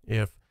it.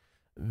 If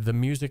the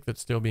music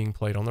that's still being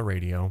played on the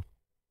radio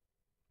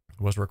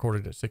was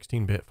recorded at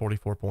 16-bit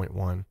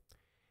 44.1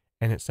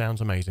 and it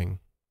sounds amazing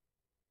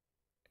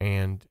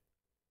and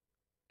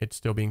it's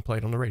still being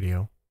played on the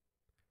radio,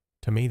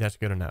 to me that's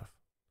good enough.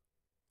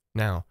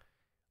 Now,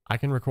 I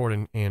can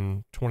record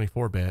in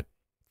 24-bit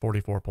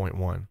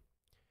 44.1.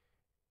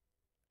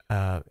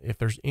 If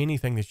there's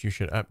anything that you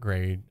should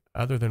upgrade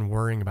other than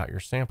worrying about your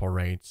sample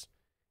rates,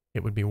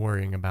 it would be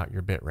worrying about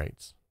your bit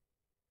rates.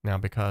 Now,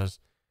 because,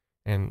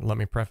 and let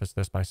me preface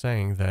this by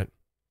saying that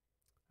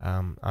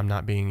I'm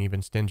not being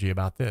even stingy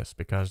about this,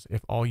 because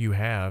if all you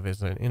have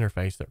is an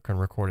interface that can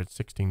record at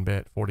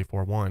 16-bit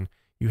 44.1,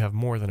 you have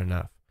more than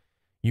enough.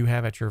 You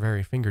have at your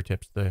very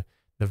fingertips the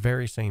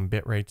very same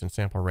bit rates and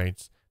sample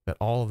rates that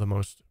all of the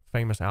most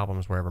famous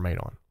albums were ever made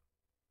on.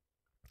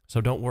 So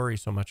don't worry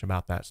so much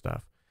about that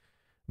stuff.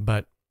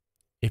 But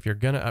if you're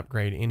going to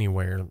upgrade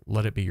anywhere,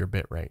 let it be your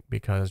bit rate,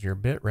 because your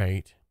bit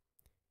rate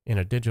in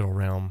a digital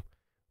realm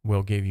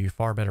will give you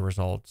far better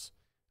results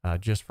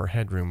just for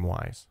headroom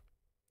wise.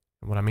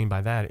 And what I mean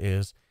by that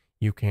is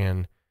you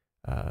can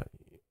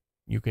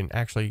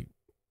actually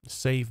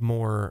save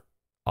more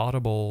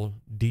audible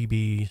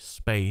dB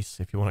space,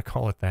 if you want to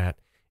call it that,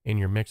 in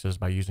your mixes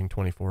by using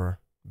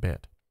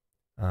 24-bit.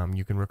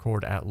 You can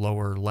record at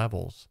lower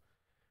levels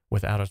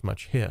without as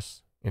much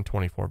hiss in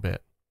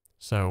 24-bit.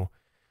 So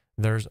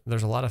there's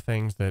a lot of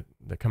things that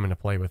come into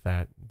play with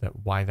that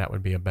why that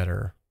would be a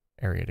better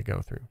area to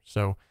go through.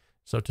 So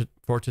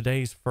for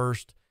today's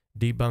first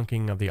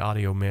debunking of the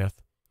audio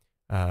myth,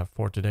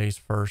 for today's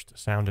first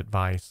sound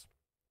advice,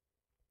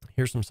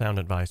 here's some sound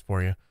advice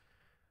for you.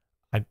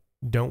 I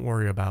don't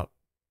worry about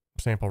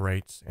sample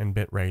rates and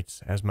bit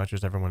rates as much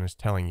as everyone is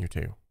telling you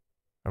to.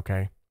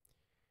 Okay?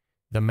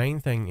 The main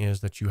thing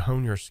is that you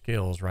hone your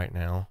skills right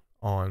now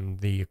on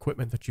the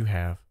equipment that you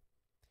have,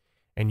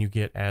 and you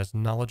get as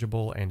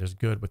knowledgeable and as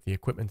good with the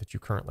equipment that you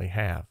currently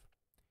have,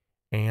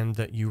 and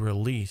that you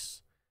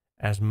release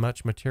as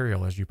much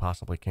material as you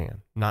possibly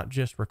can. Not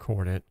just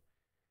record it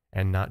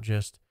and not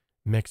just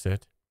mix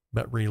it,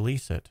 but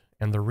release it.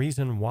 And there's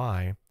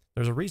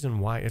a reason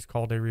why it's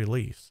called a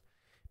release,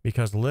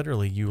 because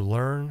literally you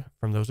learn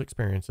from those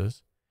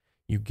experiences,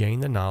 you gain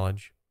the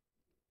knowledge,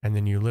 and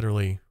then you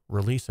literally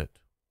release it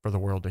for the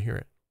world to hear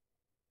it.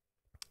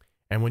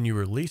 And when you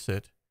release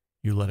it,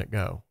 you let it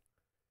go.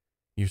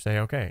 You say,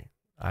 okay,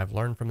 I've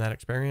learned from that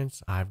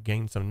experience, I've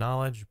gained some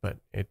knowledge, but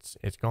it's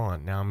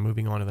gone. Now I'm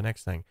moving on to the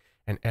next thing.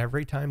 And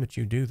every time that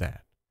you do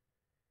that,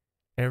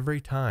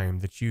 every time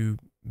that you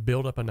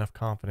build up enough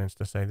confidence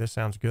to say, this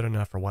sounds good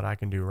enough for what I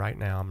can do right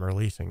now, I'm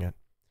releasing it.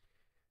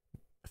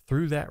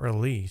 Through that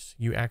release,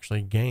 you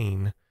actually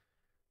gain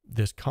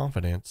this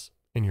confidence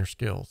in your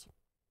skills.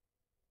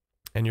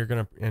 And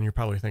you're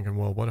probably thinking,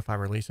 well, what if I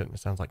release it and it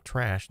sounds like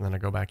trash, and then I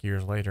go back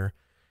years later?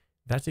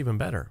 That's even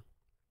better.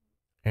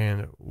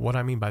 And what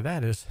I mean by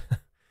that is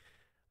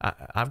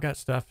I've got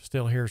stuff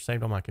still here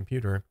saved on my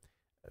computer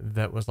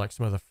that was like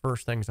some of the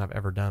first things I've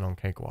ever done on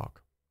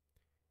Cakewalk.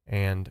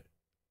 And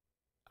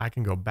I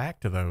can go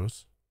back to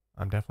those.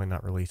 I'm definitely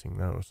not releasing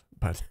those,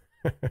 but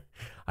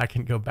I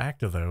can go back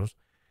to those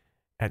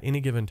at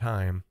any given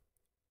time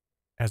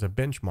as a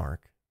benchmark.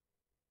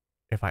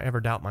 If I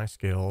ever doubt my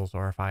skills,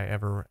 or if I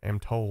ever am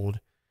told,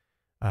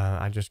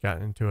 I just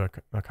got into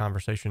a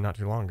conversation not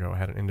too long ago. I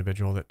had an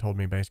individual that told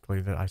me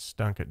basically that I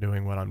stunk at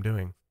doing what I'm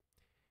doing.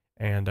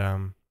 And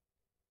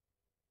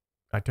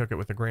I took it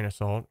with a grain of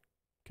salt,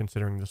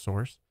 considering the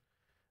source.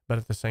 But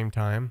at the same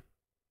time,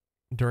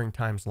 during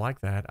times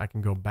like that, I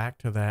can go back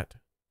to that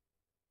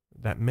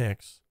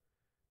mix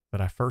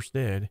that I first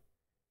did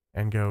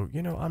and go,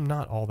 I'm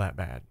not all that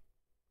bad.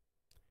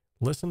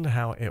 Listen to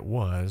how it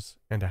was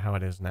and to how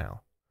it is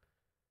now.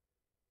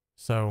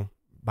 So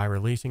by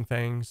releasing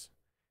things,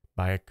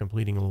 by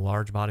completing a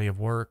large body of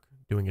work,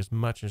 doing as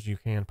much as you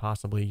can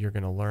possibly, you're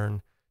going to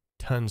learn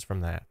tons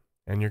from that.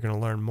 And you're going to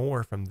learn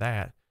more from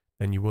that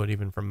than you would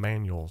even from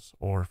manuals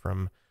or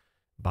from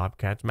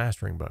Bobcat's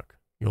mastering book.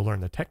 You'll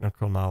learn the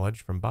technical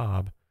knowledge from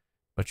Bob,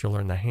 but you'll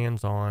learn the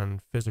hands-on,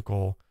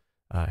 physical,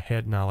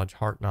 head knowledge,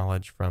 heart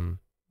knowledge from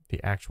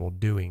the actual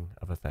doing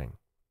of a thing.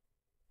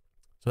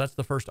 So that's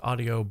the first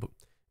audio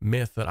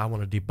myth that I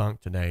want to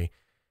debunk today.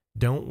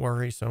 Don't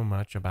worry so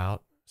much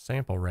about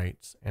sample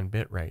rates and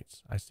bit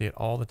rates. I see it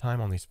all the time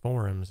on these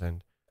forums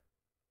and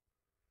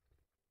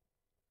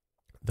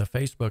the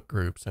Facebook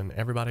groups, and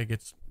everybody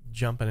gets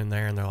jumping in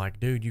there and they're like,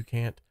 dude, you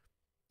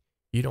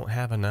don't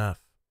have enough.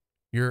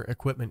 Your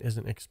equipment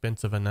isn't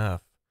expensive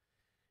enough.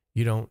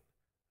 Your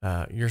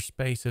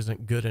space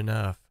isn't good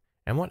enough.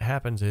 And what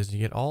happens is you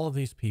get all of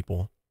these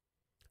people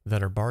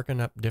that are barking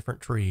up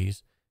different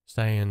trees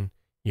saying,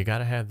 you got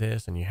to have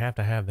this and you have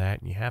to have that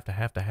and you have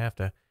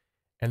to,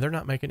 and they're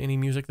not making any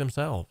music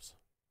themselves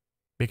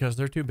because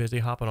they're too busy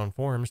hopping on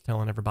forums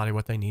telling everybody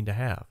what they need to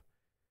have.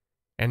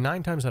 And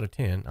 9 times out of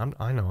 10,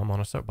 I know I'm on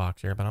a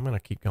soapbox here, but I'm going to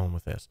keep going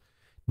with this.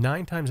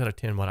 9 times out of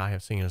 10, what I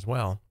have seen as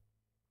well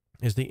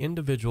is the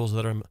individuals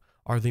that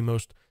are the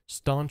most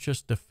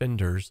staunchest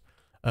defenders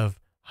of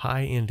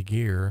high-end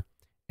gear,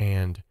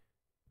 and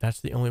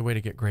that's the only way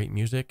to get great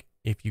music.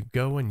 If you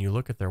go and you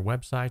look at their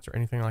websites or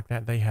anything like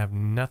that, they have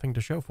nothing to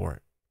show for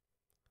it.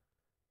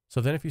 So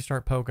then if you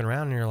start poking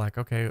around and you're like,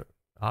 okay,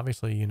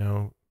 obviously, you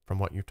know, from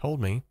what you told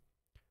me,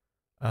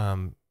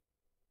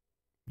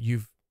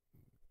 you've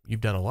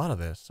done a lot of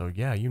this. So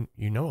yeah, you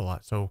know a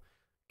lot. So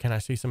can I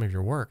see some of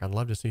your work? I'd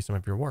love to see some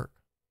of your work.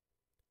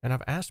 And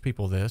I've asked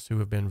people this who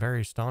have been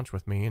very staunch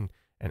with me and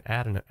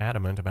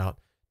adamant about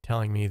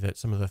telling me that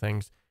some of the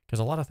things, because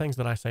a lot of things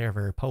that I say are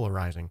very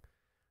polarizing.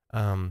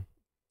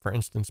 For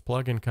instance,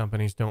 plugin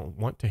companies don't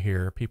want to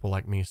hear people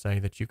like me say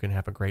that you can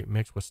have a great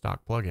mix with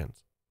stock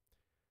plugins.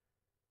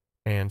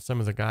 And some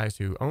of the guys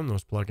who own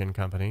those plugin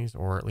companies,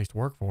 or at least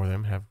work for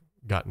them, have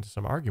gotten into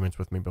some arguments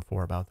with me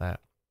before about that.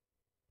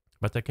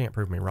 But they can't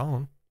prove me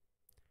wrong.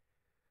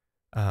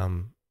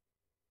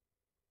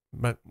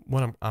 But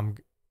what I'm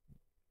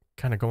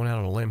kind of going out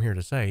on a limb here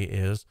to say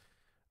is,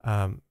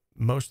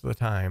 most of the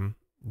time,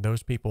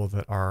 those people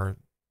that are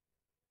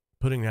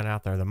putting that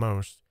out there the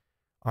most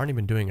aren't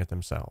even doing it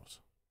themselves.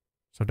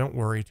 So don't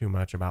worry too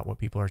much about what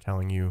people are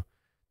telling you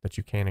that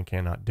you can and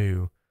cannot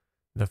do.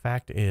 The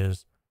fact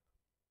is,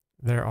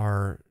 there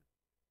are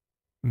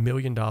 $1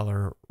 million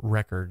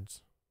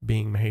records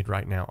being made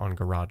right now on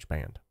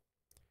GarageBand.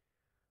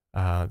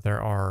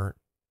 There are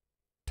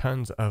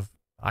tons of,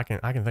 I can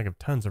think of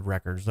tons of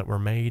records that were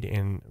made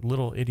in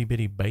little itty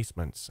bitty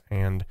basements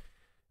and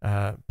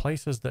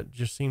places that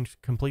just seemed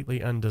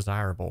completely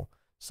undesirable.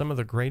 Some of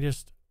the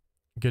greatest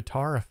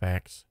guitar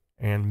effects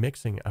and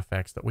mixing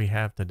effects that we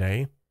have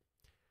today,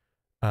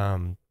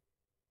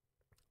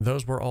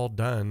 those were all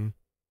done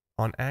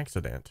on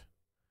accident.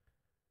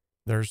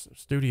 There's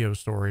studio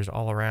stories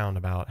all around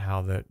about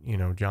how that, you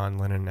know, John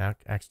Lennon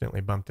accidentally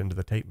bumped into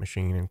the tape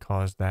machine and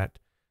caused that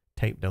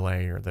tape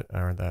delay or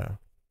the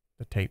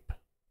tape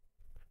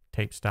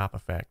stop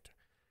effect,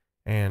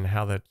 and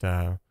how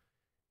that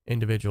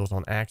individuals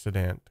on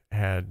accident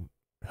had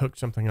hooked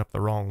something up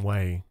the wrong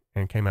way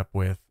and came up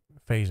with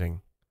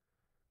phasing,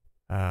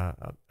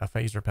 a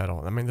phaser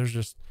pedal. I mean,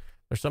 there's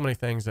so many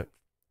things that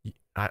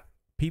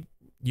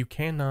you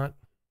cannot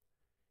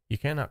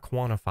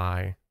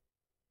quantify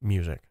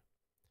music.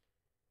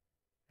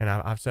 And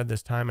I've said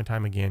this time and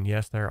time again.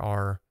 Yes, there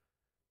are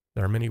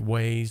many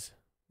ways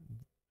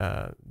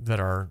that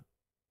are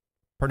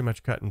pretty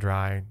much cut and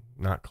dry,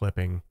 not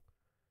clipping,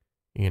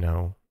 you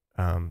know,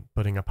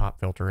 putting a pop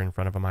filter in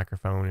front of a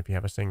microphone if you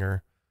have a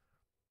singer.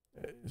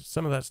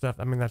 Some of that stuff,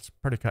 I mean, that's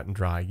pretty cut and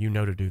dry. You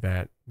know to do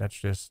that. That's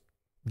just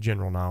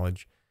general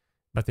knowledge.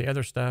 But the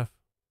other stuff,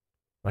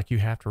 like you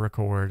have to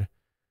record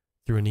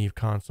through a Neve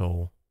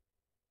console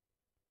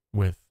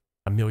with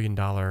 $1 million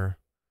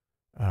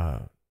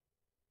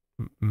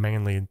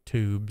Manly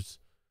tubes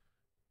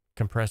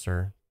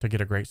compressor to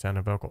get a great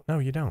sounding vocal. No,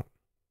 you don't.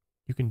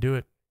 You can do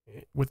it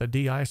with a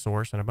DI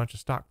source and a bunch of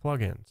stock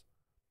plugins.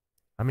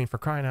 I mean, for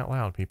crying out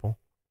loud, people.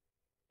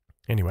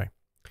 Anyway,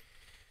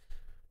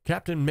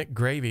 Captain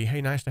McGravy.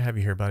 Hey, nice to have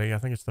you here, buddy. I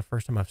think it's the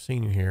first time I've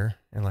seen you here,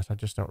 unless I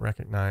just don't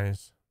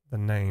recognize the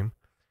name.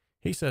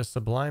 He says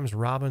Sublime's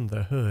Robin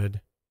the Hood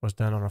was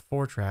done on a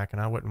 4-track,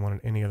 and I wouldn't want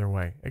it any other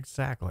way.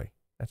 Exactly.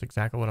 That's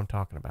exactly what I'm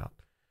talking about.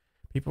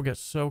 People get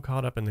so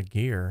caught up in the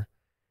gear,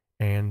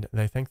 and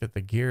they think that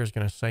the gear is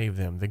going to save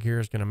them. The gear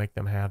is going to make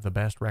them have the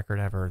best record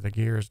ever. The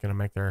gear is going to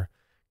make their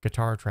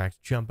guitar tracks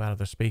jump out of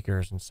the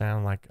speakers and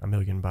sound like $1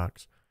 million.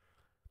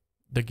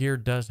 The gear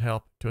does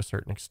help to a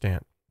certain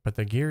extent, but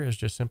the gear is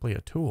just simply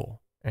a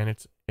tool. And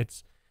it's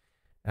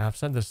I've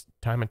said this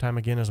time and time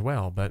again as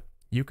well, but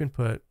you can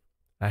put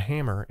a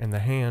hammer in the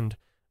hand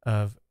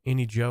of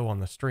any Joe on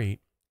the street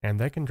and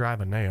they can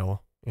drive a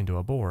nail into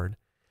a board.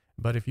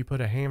 But if you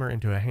put a hammer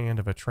into a hand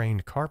of a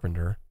trained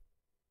carpenter,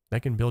 they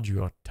can build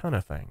you a ton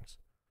of things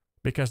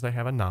because they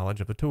have a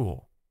knowledge of the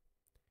tool.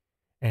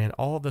 And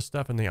all of the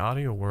stuff in the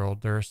audio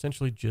world, they're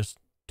essentially just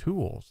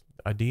tools.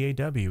 A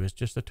DAW is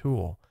just a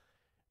tool.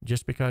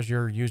 Just because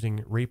you're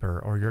using Reaper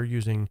or you're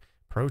using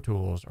Pro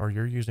Tools or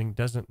you're using,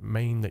 doesn't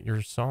mean that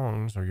your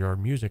songs or your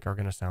music are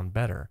going to sound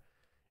better.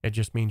 It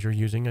just means you're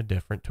using a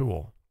different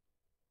tool.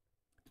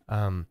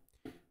 Now,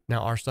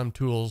 are some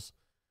tools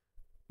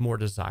more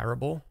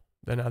desirable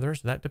than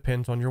others? That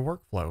depends on your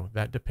workflow.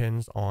 That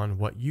depends on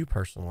what you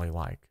personally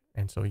like.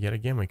 And so yet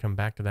again, we come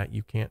back to that.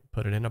 You can't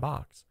put it in a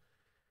box.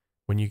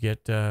 When you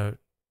get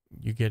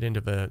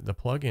into the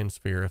plug-in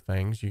sphere of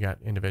things, you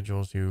got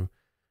individuals who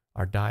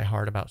are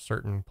diehard about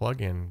certain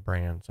plug-in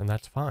brands, and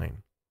that's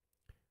fine.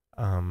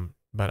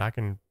 But I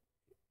can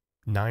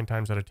 9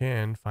 times out of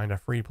 10 find a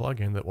free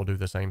plugin that will do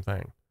the same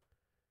thing.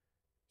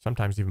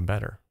 Sometimes even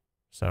better.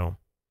 So,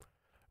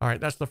 all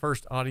right, that's the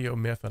first audio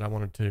myth that I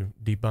wanted to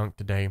debunk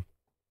today.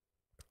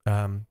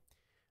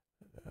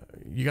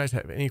 You guys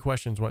have any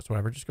questions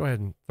whatsoever, just go ahead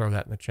and throw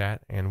that in the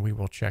chat and we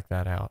will check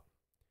that out.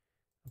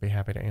 I'll be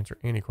happy to answer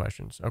any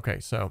questions. Okay,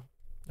 so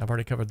I've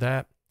already covered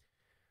that.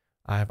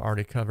 I've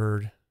already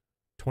covered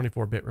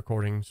 24-bit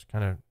recordings,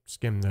 kind of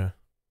skimmed the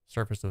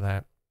surface of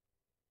that.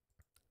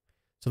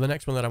 So the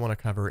next one that I want to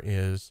cover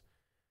is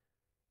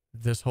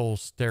this whole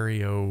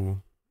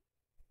stereo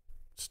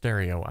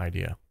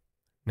idea.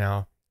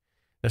 Now,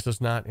 this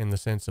is not in the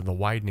sense of the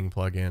widening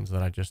plugins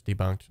that I just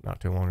debunked not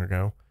too long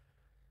ago,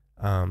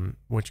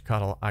 which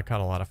I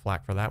caught a lot of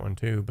flack for that one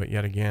too. But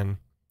yet again,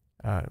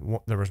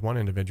 there was one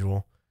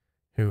individual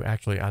who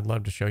actually, I'd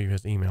love to show you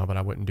his email, but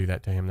I wouldn't do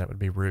that to him. That would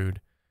be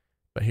rude.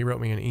 But he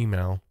wrote me an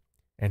email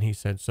and he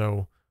said,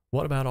 so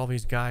what about all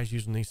these guys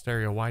using these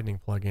stereo widening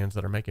plugins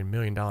that are making $1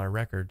 million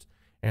records,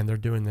 and they're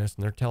doing this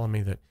and they're telling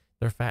me that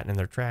they're fattening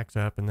their tracks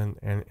up, and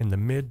in the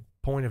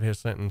midpoint of his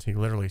sentence, he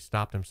literally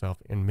stopped himself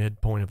in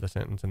midpoint of the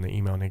sentence in the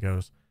email, and he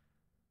goes,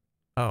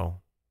 oh,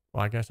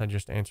 well, I guess I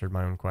just answered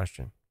my own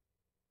question.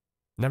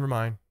 Never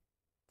mind.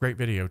 Great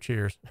video.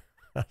 Cheers.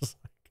 I was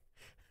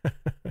like,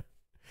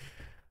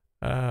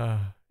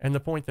 and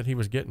the point that he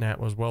was getting at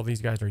was, well,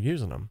 these guys are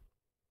using them.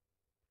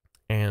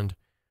 And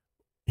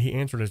he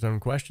answered his own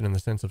question in the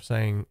sense of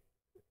saying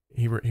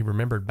he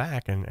remembered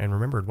back and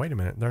remembered, wait a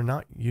minute, they're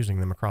not using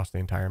them across the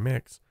entire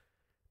mix.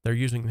 They're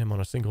using them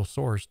on a single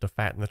source to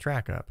fatten the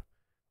track up,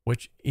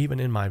 which even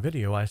in my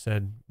video, I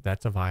said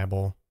that's a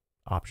viable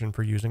option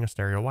for using a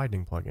stereo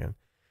widening plugin.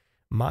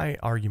 My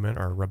argument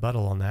or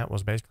rebuttal on that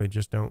was basically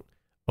just don't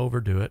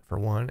overdo it, for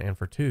one, and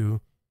for two,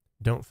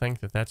 don't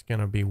think that that's going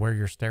to be where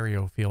your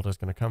stereo field is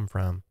going to come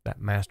from, that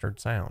mastered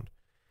sound.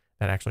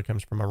 That actually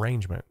comes from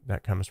arrangement,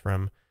 that comes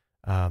from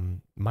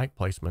mic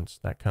placements,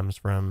 that comes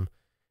from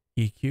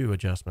EQ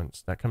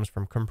adjustments, that comes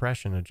from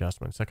compression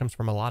adjustments, that comes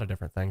from a lot of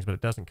different things, but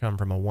it doesn't come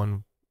from a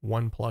one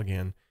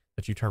plugin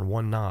that you turn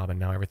one knob and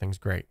now everything's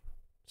great.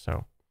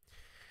 So,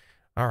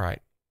 all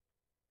right.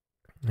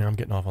 Now I'm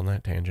getting off on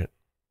that tangent.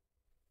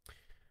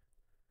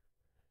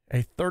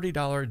 A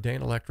 $30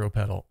 Dan Electro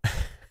pedal.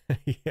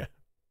 Yeah.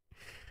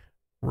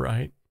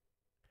 Right.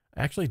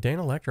 Actually, Dan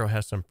Electro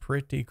has some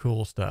pretty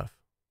cool stuff.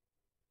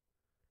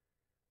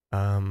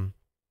 I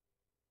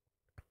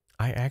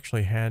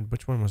actually had,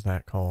 which one was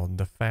that called?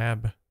 The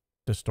Fab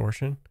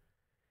Distortion.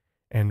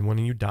 And when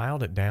you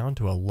dialed it down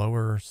to a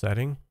lower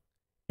setting,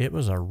 it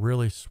was a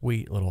really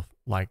sweet little,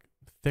 like,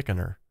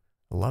 thickener.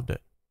 I loved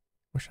it.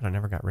 Wish I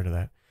never got rid of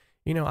that.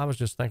 You know, I was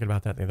just thinking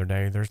about that the other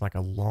day. There's like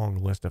a long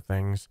list of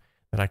things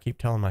that I keep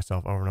telling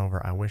myself over and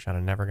over. I wish I'd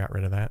have never got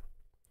rid of that.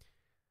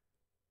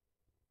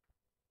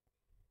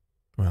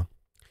 Well,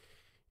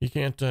 you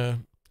can't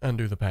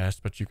undo the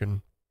past, but you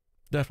can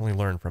definitely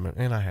learn from it.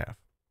 And I have.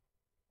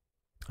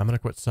 I'm going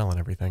to quit selling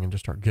everything and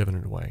just start giving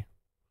it away.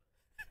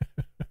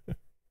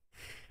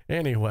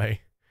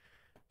 Anyway,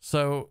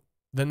 so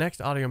the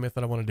next audio myth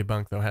that I want to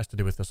debunk, though, has to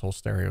do with this whole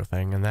stereo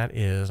thing. And that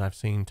is, I've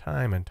seen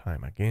time and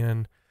time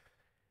again,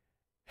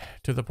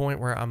 to the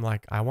point where I'm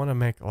like, I want to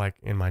make, like,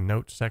 in my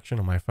notes section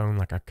on my phone,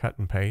 like a cut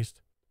and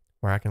paste,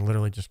 where I can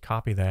literally just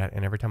copy that.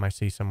 And every time I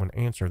see someone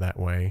answer that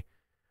way,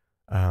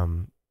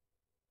 I've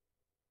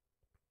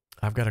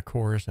got a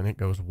chorus and it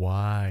goes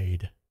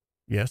wide.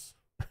 Yes,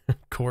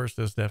 chorus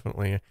is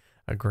definitely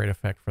a great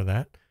effect for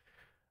that.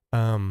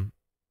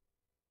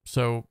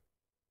 So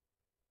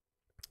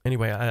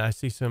anyway, I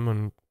see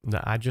someone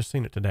that I just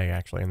seen it today,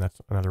 actually, and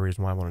that's another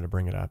reason why I wanted to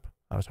bring it up.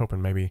 I was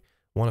hoping maybe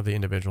one of the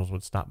individuals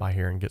would stop by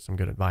here and get some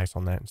good advice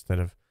on that instead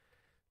of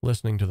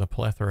listening to the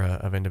plethora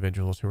of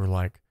individuals who are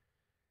like,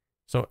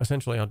 so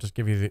essentially I'll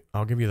give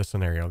you the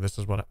scenario. This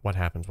is what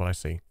happens, what I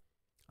see.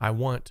 I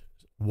want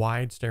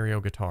wide stereo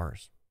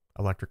guitars,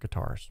 electric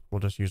guitars. We'll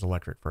just use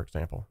electric, for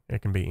example.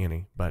 It can be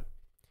any, but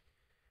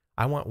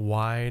I want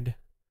wide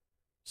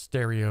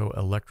stereo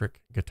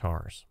electric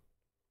guitars.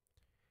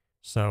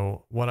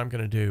 So what I'm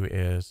going to do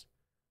is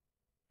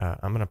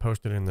I'm going to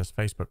post it in this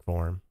Facebook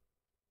forum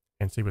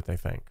and see what they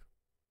think.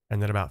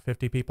 And then about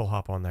 50 people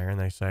hop on there and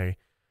they say,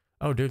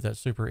 oh, dude, that's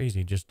super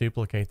easy. Just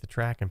duplicate the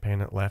track and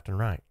pan it left and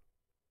right.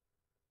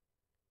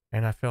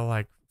 And I feel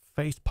like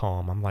face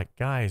palm. I'm like,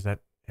 guys,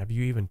 have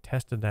you even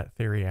tested that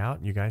theory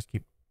out? You guys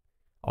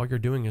all you're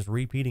doing is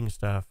repeating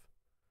stuff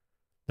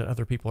that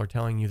other people are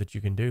telling you that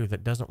you can do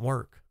that doesn't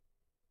work.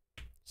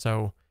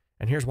 So,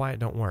 and here's why it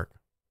don't work.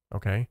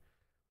 Okay.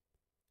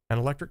 An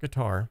electric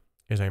guitar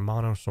is a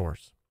mono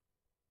source.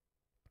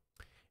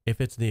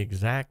 If it's the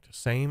exact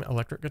same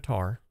electric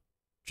guitar,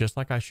 just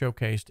like I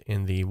showcased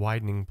in the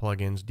widening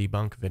plugins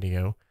debunk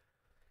video,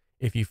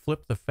 if you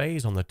flip the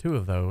phase on the two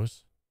of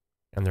those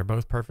and they're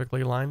both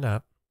perfectly lined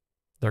up,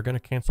 they're going to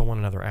cancel one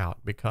another out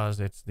because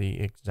it's the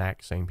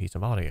exact same piece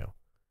of audio.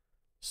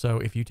 So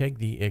if you take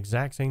the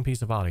exact same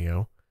piece of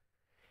audio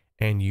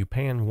and you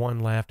pan one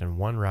left and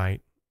one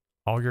right,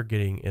 all you're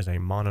getting is a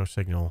mono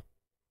signal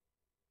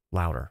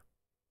louder.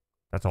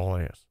 That's all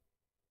it is.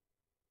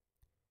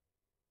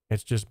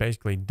 It's just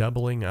basically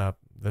doubling up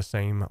the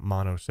same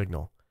mono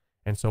signal.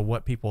 And so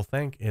what people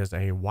think is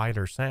a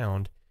wider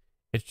sound,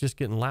 it's just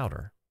getting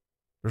louder.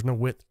 There's no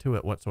width to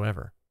it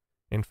whatsoever.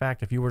 In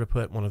fact, if you were to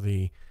put one of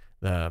the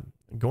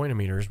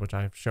goinometers, which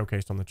I've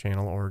showcased on the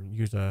channel, or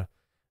use a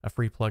a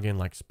free plugin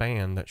like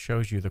Span that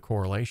shows you the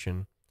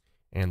correlation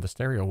and the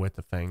stereo width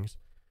of things,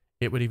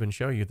 it would even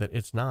show you that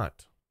it's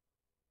not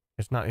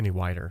any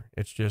wider.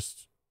 It's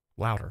just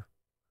louder.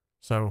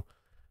 So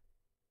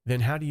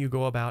then how do you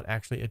go about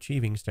actually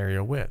achieving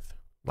stereo width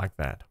like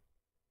that?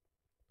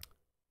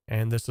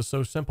 And this is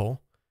so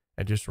simple.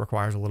 It just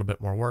requires a little bit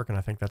more work. And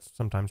I think that's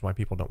sometimes why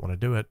people don't want to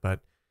do it,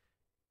 but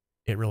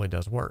it really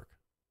does work.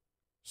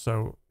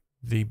 So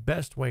the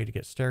best way to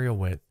get stereo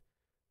width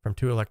from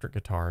two electric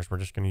guitars, we're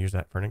just going to use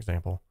that for an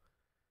example,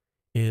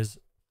 is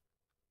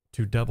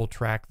to double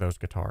track those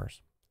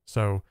guitars.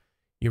 So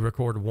you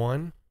record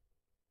one,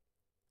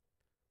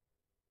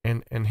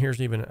 and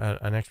here's even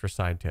an extra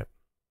side tip.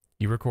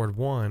 You record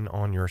one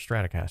on your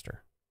Stratocaster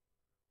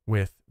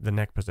with the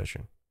neck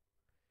position.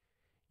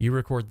 You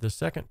record the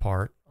second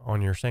part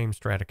on your same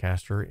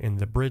Stratocaster in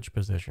the bridge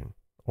position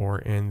or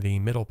in the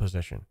middle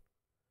position.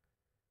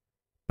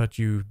 But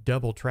you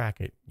double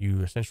track it.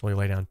 You essentially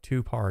lay down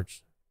two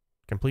parts,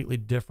 completely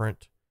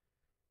different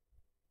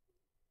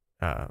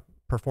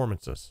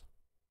performances.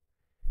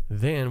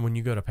 Then when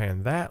you go to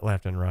pan that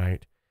left and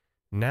right,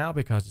 now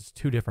because it's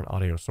two different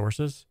audio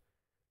sources,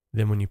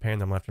 then when you pan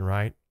them left and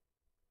right,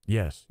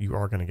 yes, you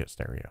are going to get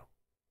stereo.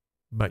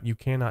 But you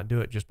cannot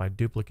do it just by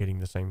duplicating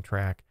the same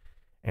track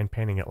and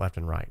panning it left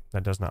and right.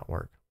 That does not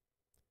work.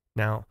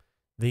 Now,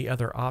 the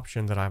other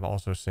option that I've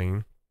also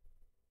seen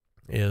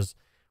is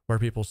where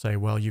people say,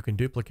 well, you can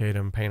duplicate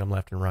them, pan them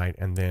left and right,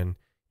 and then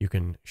you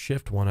can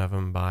shift one of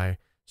them by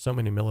so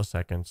many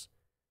milliseconds,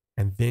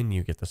 and then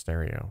you get the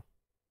stereo.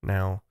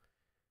 Now,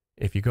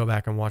 if you go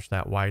back and watch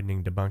that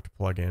widening debunked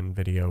plugin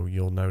video,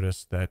 you'll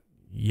notice that,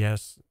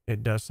 yes,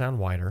 it does sound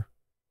wider,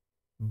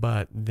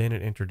 but then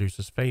it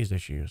introduces phase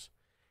issues.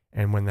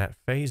 And when that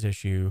phase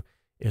issue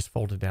is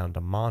folded down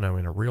to mono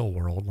in a real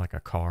world, like a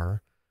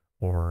car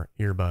or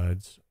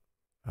earbuds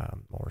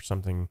or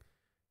something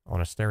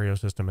on a stereo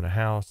system in a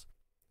house,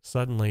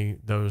 suddenly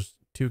those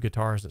two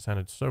guitars that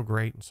sounded so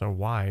great and so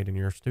wide in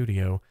your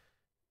studio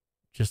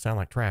just sound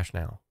like trash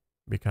now,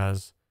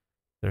 because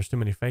there's too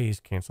many phase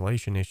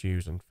cancellation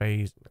issues and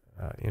phase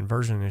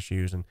inversion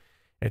issues, and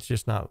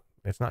it's not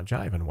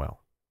jiving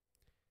well.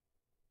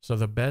 So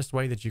the best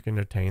way that you can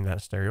attain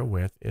that stereo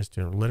width is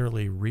to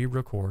literally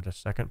re-record a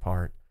second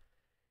part,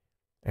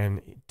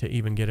 and to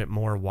even get it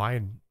more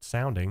wide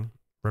sounding,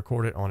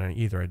 record it on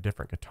either a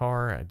different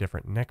guitar, a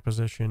different neck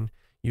position,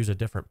 use a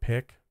different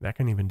pick. That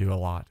can even do a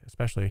lot,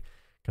 especially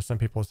because some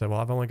people say, well,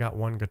 I've only got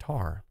one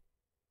guitar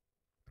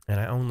and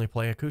I only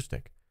play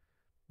acoustic.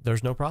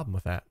 There's no problem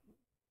with that.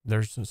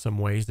 There's some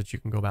ways that you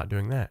can go about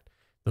doing that.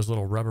 Those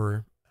little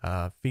rubber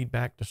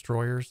feedback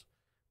destroyers,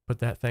 put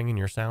that thing in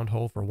your sound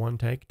hole for one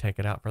take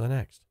it out for the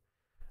next.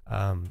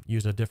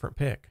 Use a different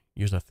pick.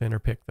 Use a thinner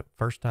pick the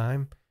first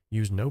time,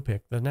 use no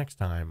pick the next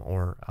time,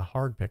 or a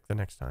hard pick the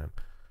next time.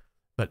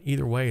 But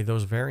either way,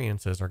 those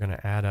variances are going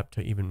to add up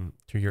to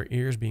your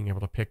ears being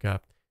able to pick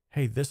up,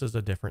 hey, this is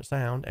a different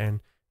sound,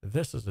 and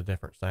this is a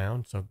different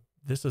sound, so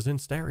this is in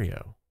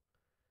stereo.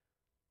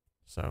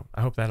 So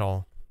I hope that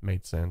all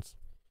made sense.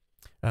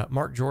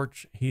 Mark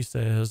George, he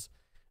says,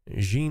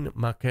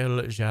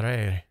 Jean-Michel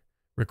Jarre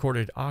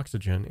recorded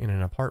Oxygen in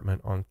an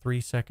apartment on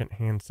 3-second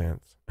hand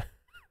synths.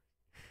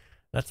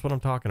 That's what I'm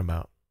talking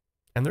about.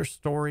 And there's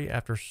story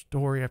after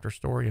story after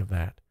story of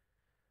that.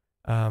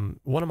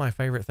 One of my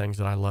favorite things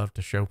that I love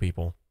to show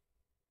people,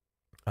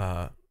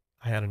 I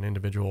had an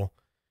individual,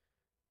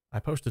 I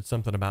posted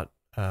something about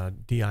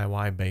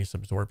DIY bass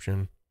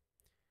absorption,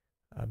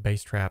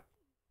 bass trap,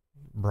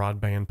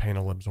 broadband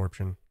panel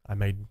absorption. I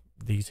made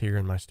these here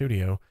in my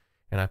studio,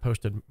 and I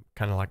posted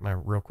kind of like my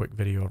real quick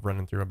video of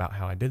running through about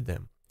how I did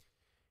them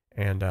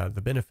and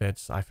the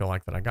benefits I feel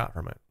like that I got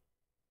from it.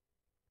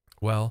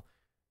 Well,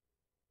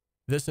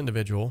 this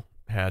individual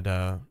had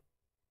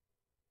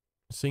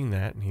seen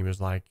that, and he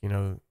was like, you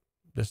know,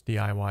 this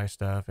DIY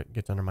stuff, it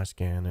gets under my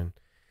skin, and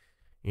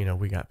you know,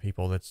 we got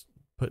people that's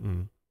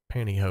putting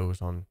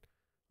pantyhose on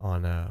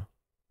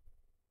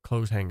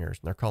clothes hangers,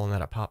 and they're calling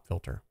that a pop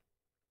filter.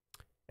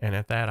 And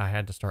at that, I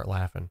had to start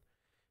laughing,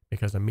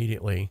 because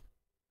immediately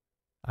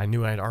I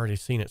knew I had already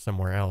seen it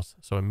somewhere else.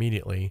 So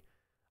immediately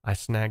I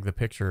snagged the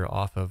picture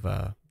off of,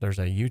 there's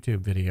a YouTube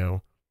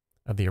video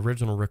of the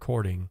original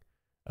recording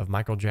of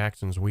Michael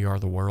Jackson's We Are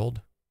the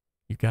World.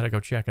 You got to go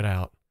check it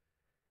out.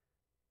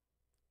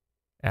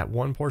 At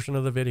one portion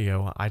of the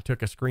video, I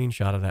took a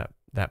screenshot of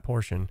that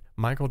portion.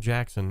 Michael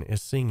Jackson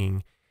is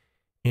singing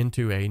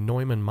into a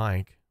Neumann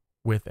mic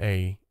with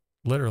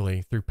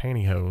literally through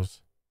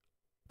pantyhose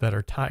that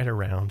are tied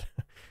around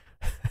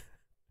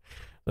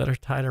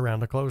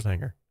a clothes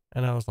hanger.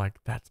 And I was like,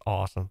 that's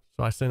awesome.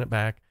 So I sent it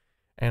back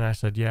and I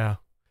said, yeah,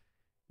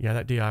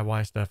 that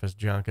DIY stuff is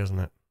junk, isn't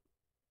it?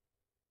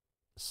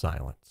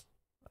 Silence.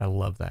 I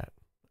love that.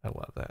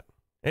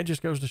 It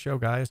just goes to show,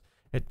 guys,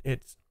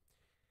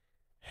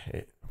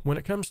 when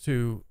it comes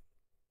to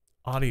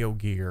audio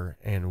gear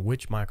and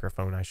which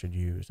microphone I should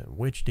use and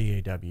which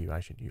DAW I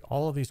should use,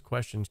 all of these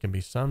questions can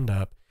be summed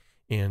up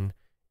in,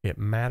 it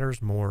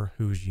matters more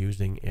who's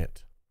using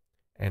it.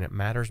 And it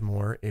matters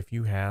more if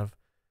you have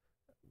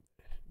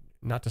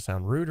not to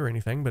sound rude or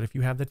anything, but if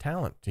you have the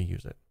talent to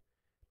use it.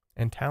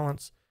 And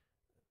talents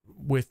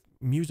with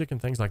music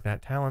and things like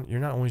that, talent, you're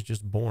not always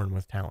just born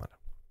with talent.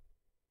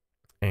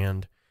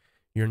 And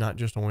you're not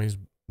just always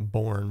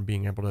born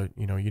being able to,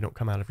 you know, you don't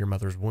come out of your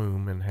mother's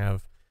womb and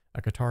have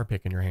a guitar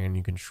pick in your hand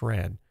you can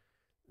shred.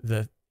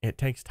 It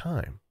takes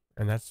time.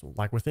 And that's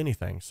like with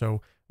anything.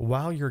 So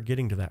while you're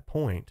getting to that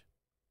point,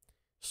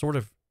 sort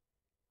of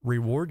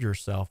reward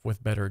yourself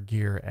with better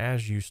gear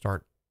as you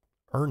start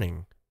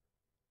earning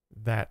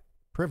that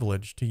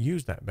privilege to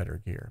use that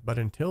better gear. But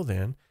until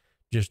then,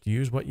 just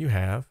use what you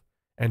have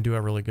and do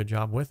a really good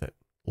job with it.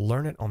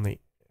 Learn it on the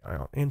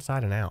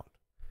inside and out.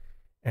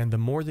 And the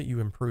more that you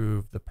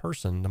improve the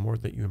person, the more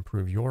that you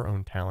improve your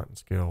own talent and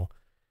skill,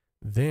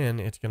 then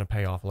it's going to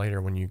pay off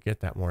later when you get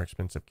that more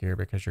expensive gear,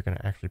 because you're going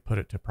to actually put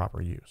it to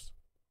proper use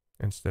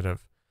instead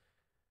of,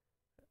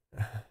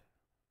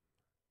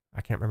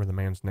 I can't remember the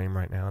man's name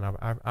right now,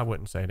 and I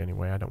wouldn't say it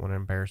anyway. I don't want to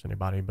embarrass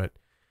anybody, but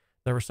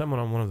there was someone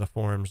on one of the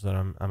forums that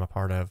I'm a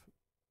part of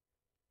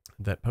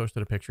that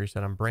posted a picture. He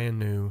said, "I'm brand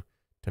new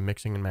to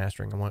mixing and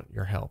mastering. I want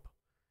your help."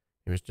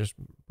 He was just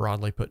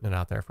broadly putting it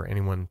out there for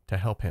anyone to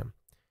help him.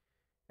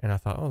 And I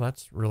thought, oh,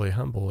 that's really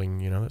humbling,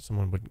 you know, that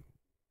someone would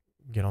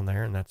get on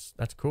there, and that's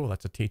cool.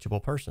 That's a teachable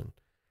person.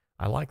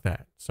 I like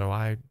that. So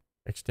I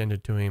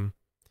extended to him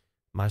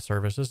my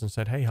services and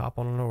said, hey, hop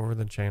on over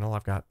the channel.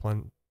 I've got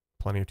plenty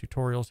of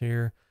tutorials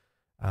here.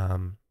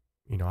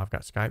 You know, I've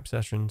got Skype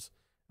sessions.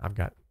 I've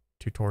got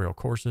tutorial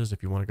courses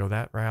if you want to go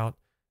that route.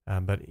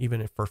 But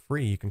even if for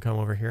free, you can come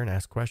over here and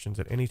ask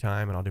questions at any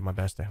time, and I'll do my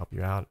best to help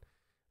you out.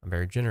 I'm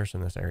very generous in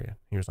this area.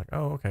 He was like,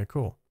 oh, okay,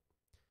 cool.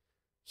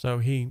 So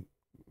he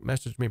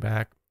messaged me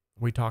back.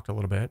 We talked a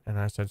little bit, and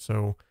I said,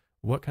 so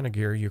what kind of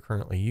gear are you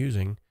currently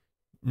using?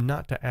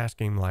 Not to ask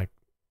him like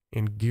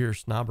in gear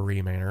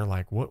snobbery manner,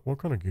 like what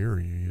kind of gear are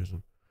you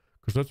using?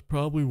 Because that's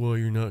probably why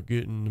you're not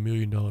getting the $1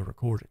 million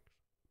recordings.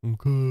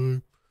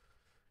 Okay.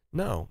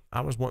 No,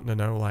 I was wanting to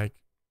know, like,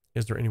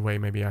 is there any way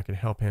maybe I could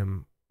help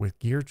him with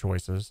gear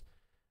choices?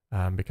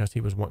 Because he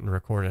was wanting to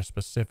record a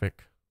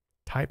specific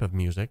type of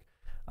music.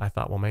 I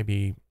thought, well,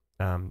 maybe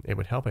it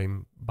would help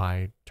him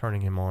by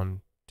turning him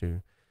on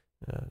to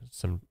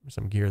some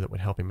gear that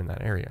would help him in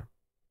that area.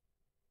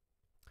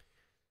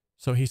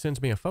 So he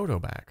sends me a photo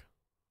back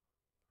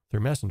through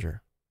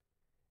Messenger,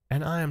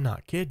 and I am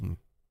not kidding.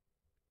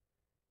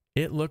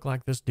 It looked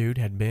like this dude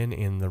had been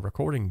in the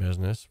recording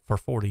business for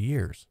 40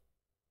 years.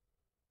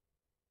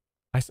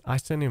 I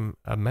sent him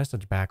a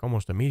message back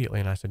almost immediately,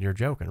 and I said, you're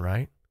joking,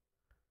 right?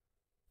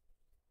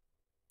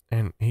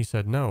 And he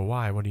said, no,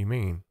 why? What do you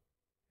mean?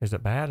 Is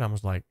it bad? I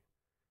was like,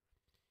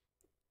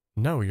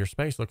 no, your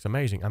space looks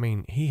amazing. I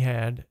mean, he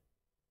had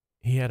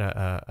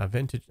a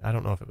vintage, I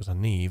don't know if it was a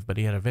Neve, but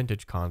he had a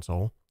vintage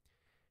console.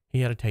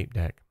 He had a tape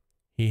deck.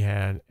 He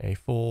had a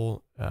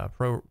full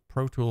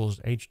Pro Tools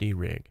HD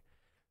rig.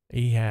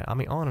 He had, I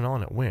mean, on and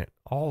on it went.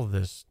 All of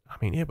this, I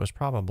mean, it was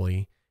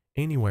probably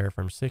anywhere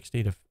from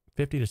 $50,000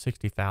 to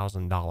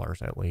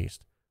 $60,000 at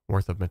least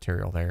worth of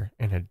material there,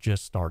 and had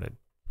just started.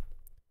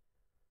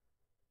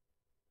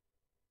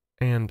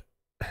 And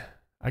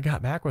I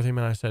got back with him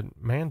and I said,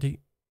 man, do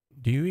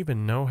you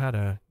even know how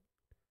to,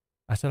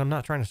 I said, I'm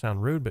not trying to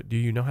sound rude, but do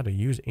you know how to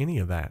use any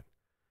of that?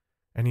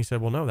 And he said,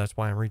 well, no, that's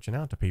why I'm reaching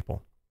out to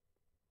people.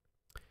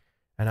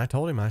 And I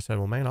told him, I said,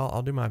 well, man,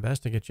 I'll do my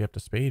best to get you up to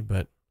speed,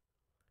 but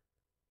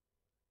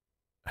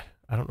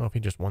I don't know if he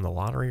just won the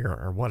lottery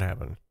or what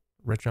happened.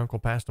 Rich uncle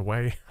passed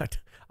away.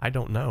 I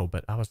don't know,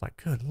 but I was like,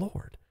 good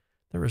Lord,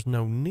 there is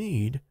no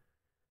need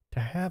to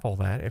have all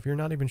that if you're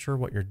not even sure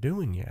what you're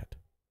doing yet.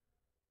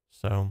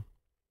 So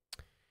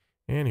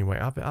anyway,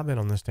 I've been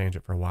on this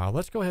tangent for a while.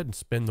 Let's go ahead and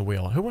spin the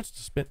wheel. Who wants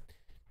to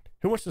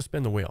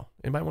spin the wheel?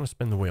 Anybody want to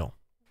spin the wheel?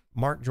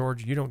 Mark,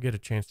 George, you don't get a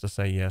chance to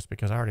say yes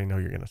because I already know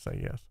you're going to say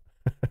yes.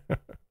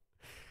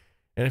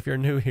 And if you're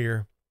new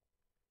here,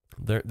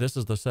 this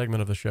is the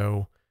segment of the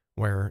show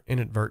where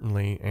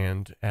inadvertently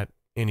and at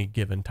any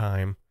given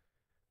time,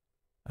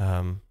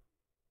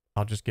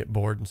 I'll just get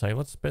bored and say,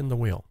 let's spin the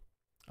wheel.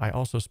 I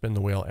also spin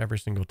the wheel every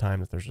single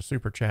time that there's a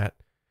super chat.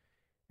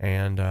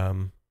 And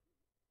I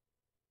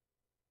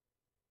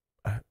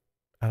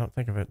don't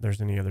think of it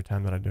there's any other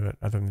time that I do it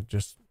other than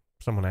just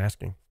someone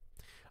asking.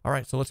 All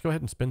right, so let's go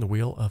ahead and spin the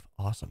wheel of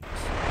awesomeness.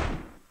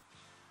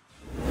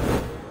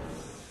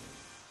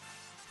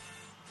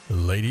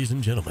 Ladies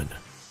and gentlemen,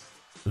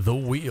 the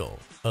wheel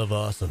of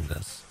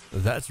awesomeness.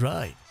 That's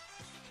right.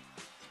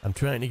 I'm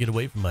trying to get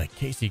away from my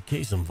Casey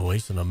Kasem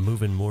voice, and I'm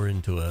moving more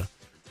into a,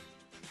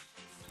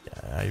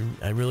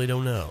 I really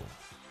don't know.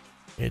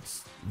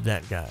 It's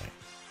that guy.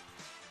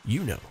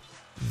 You know,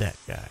 that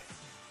guy.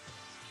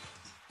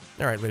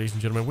 All right, ladies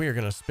and gentlemen, we are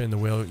going to spin the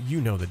wheel.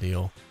 You know the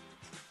deal.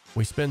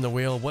 We spin the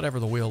wheel.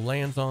 Whatever the wheel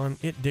lands on,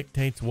 it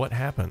dictates what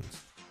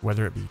happens.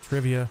 Whether it be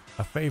trivia,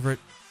 a favorite,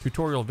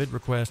 tutorial vid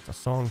request, a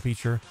song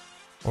feature,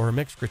 or a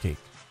mix critique.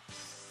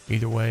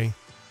 Either way,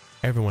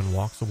 everyone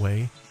walks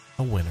away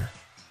a winner.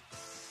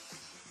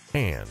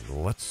 And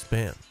let's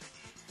spin.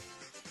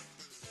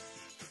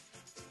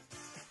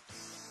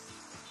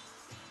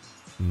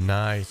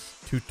 Nice.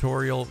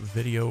 tutorial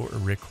video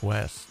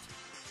request.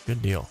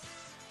 Good deal.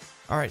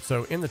 All right,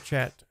 so in the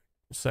chat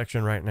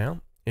section right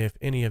now, if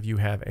any of you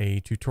have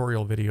a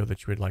tutorial video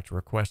that you would like to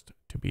request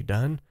to be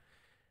done,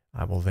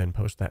 I will then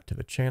post that to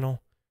the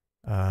channel.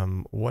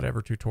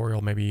 Whatever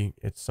tutorial, maybe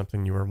it's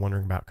something you were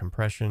wondering about,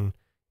 compression,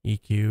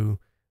 EQ,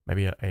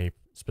 maybe a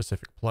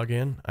specific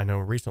plugin. I know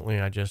recently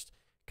I just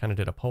kind of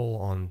did a poll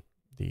on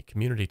the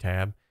community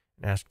tab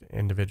and asked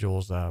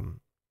individuals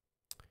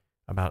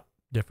about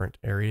different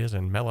areas,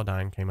 and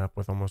Melodyne came up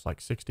with almost like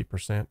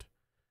 60%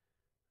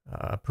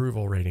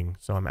 approval rating.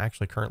 So I'm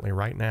actually currently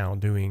right now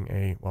doing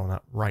a, well,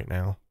 not right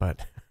now,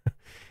 but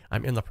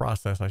I'm in the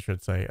process, I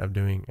should say, of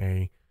doing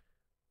a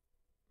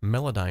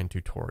Melodyne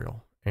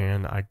tutorial.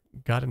 And I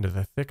got into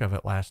the thick of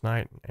it last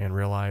night and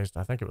realized,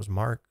 I think it was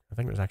Mark, I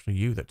think it was actually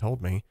you that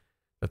told me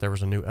that there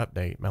was a new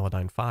update,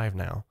 Melodyne 5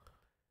 now.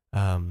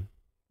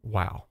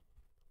 Wow.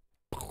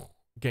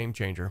 Game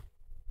changer.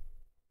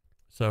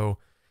 So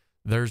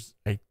there's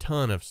a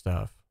ton of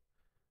stuff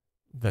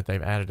that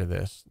they've added to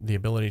this. The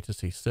ability to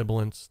see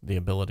sibilants, the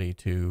ability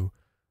to,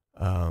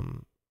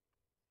 what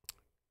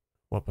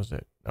was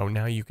it? Oh,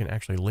 now you can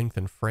actually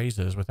lengthen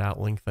phrases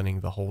without lengthening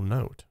the whole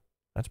note.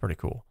 That's pretty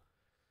cool.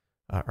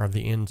 Or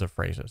the ends of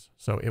phrases.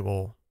 So it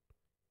will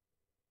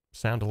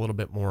sound a little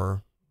bit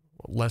more,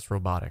 less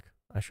robotic,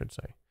 I should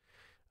say.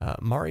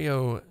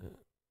 Mario,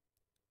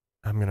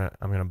 I'm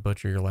gonna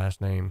butcher your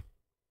last name.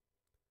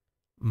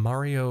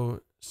 Mario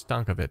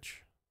Stankovic.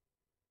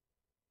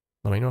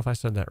 Let me know if I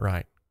said that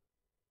right.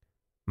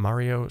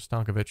 Mario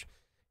Stankovic,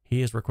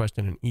 he is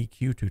requesting an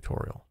EQ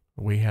tutorial.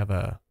 We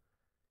have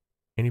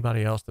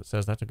anybody else that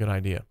says that's a good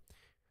idea.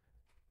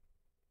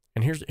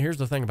 And here's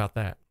the thing about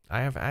that.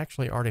 I have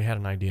actually already had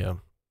an idea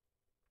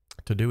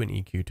to do an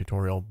EQ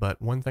tutorial,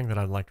 but one thing that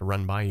I'd like to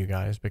run by you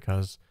guys,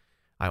 because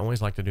I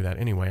always like to do that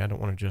anyway. I don't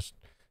want to just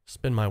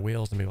spin my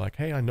wheels and be like,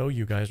 hey, I know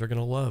you guys are going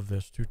to love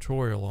this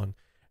tutorial on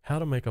how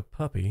to make a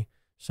puppy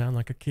sound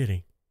like a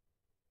kitty.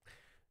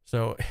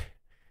 So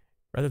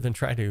rather than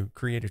try to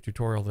create a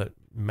tutorial that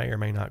may or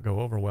may not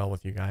go over well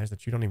with you guys,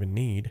 that you don't even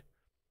need,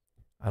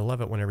 I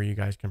love it whenever you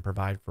guys can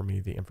provide for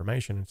me the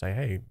information and say,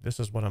 hey, this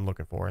is what I'm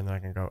looking for. And then I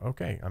can go,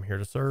 okay, I'm here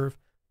to serve.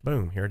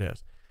 Boom, here it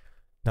is.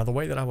 Now, the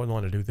way that I would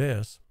want to do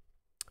this,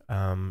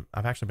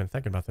 I've actually been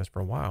thinking about this for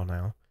a while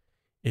now,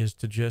 is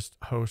to just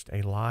host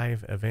a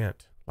live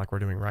event like we're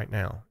doing right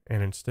now.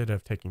 And instead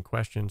of taking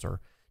questions or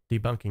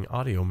debunking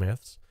audio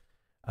myths,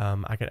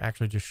 I could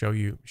actually just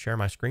share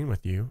my screen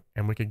with you,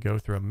 and we could go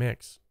through a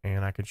mix,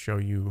 and I could show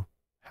you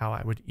how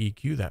I would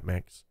EQ that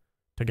mix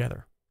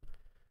together.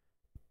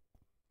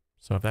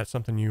 So if that's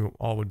something you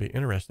all would be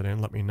interested in,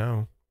 let me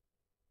know.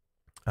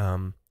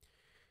 And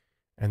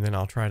then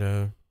I'll try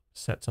to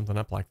set something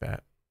up like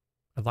that.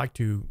 I'd like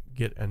to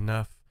get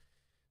enough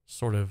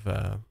sort of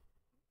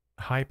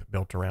hype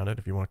built around it,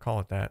 if you want to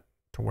call it that,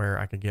 to where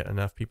I could get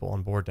enough people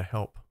on board to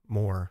help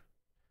more.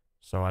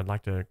 So I'd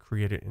like to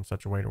create it in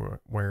such a way to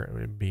where it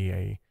would be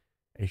a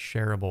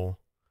shareable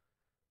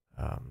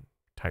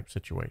type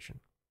situation.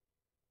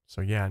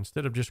 So yeah,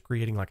 instead of just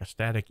creating like a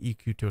static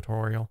EQ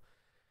tutorial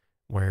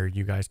where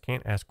you guys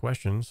can't ask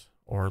questions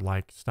or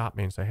like stop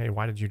me and say, hey,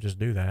 why did you just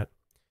do that?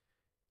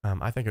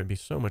 I think it would be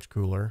so much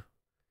cooler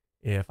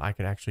if I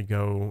could actually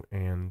go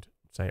and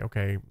say,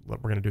 okay, we're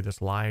going to do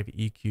this live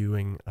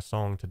EQing a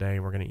song today.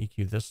 We're going to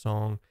EQ this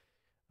song.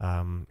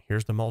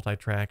 Here's the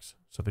multi-tracks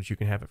so that you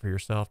can have it for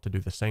yourself to do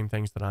the same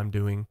things that I'm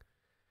doing.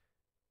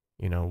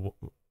 You know,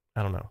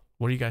 I don't know.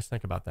 What do you guys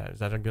think about that? Is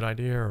that a good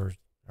idea, or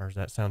does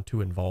that sound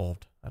too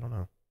involved? I don't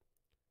know.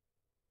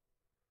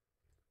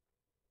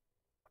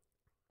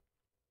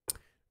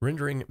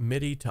 Rendering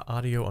MIDI to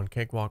audio on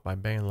Cakewalk by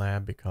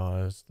BandLab,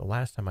 because the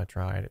last time I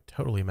tried, it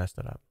totally messed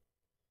it up.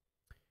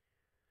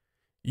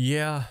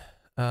 Yeah.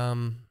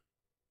 You're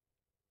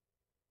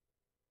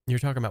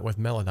talking about with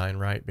Melodyne,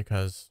 right?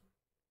 Because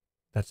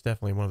that's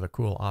definitely one of the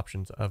cool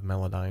options of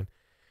Melodyne.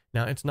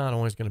 Now, it's not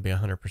always going to be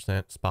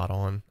 100% spot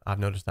on. I've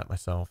noticed that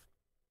myself.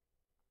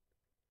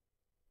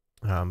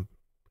 And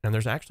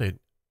there's actually,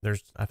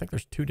 I think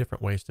there's two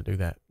different ways to do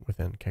that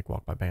within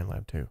Cakewalk by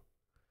BandLab too.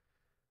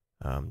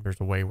 There's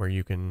a way where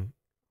you can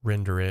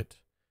render it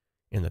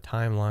in the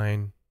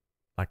timeline,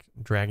 like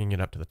dragging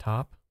it up to the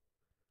top.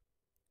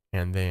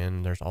 And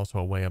then there's also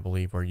a way, I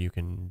believe, where you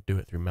can do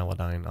it through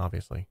Melodyne,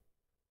 obviously.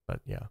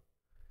 But yeah.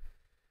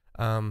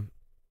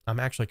 I'm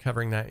actually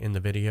covering that in the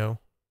video.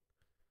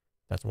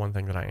 That's one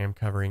thing that I am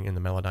covering in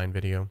the Melodyne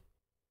video.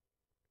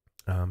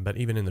 But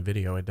even in the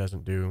video, it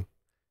doesn't do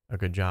a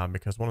good job,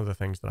 because one of the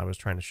things that I was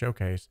trying to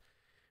showcase,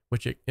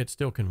 which it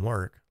still can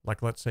work.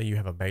 Like, let's say you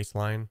have a bass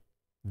line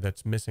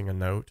that's missing a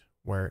note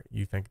where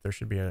you think there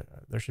should be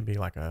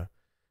like an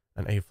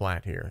A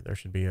flat here. There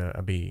should be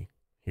a B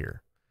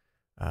here.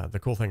 The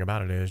cool thing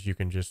about it is you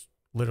can just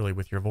literally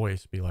with your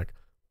voice be like,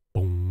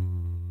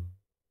 boom,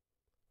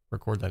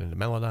 record that into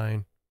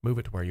Melodyne, move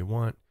it to where you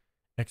want,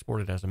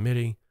 export it as a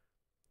MIDI,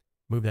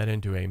 move that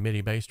into a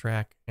MIDI bass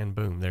track, and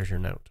boom, there's your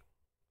note.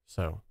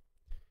 So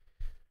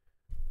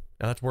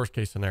Now that's worst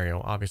case scenario.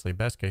 Obviously,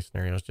 best case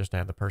scenario is just to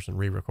have the person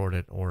re-record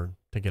it or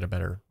to get a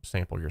better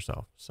sample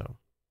yourself. So,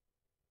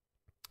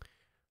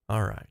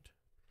 all right.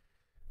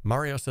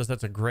 Mario says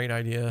that's a great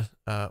idea.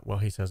 Well,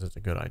 he says it's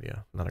a good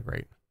idea, not a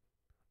great.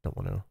 Don't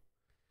want to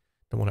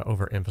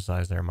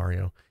overemphasize there,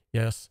 Mario.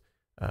 Yes,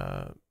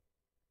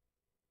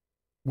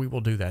 we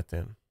will do that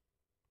then.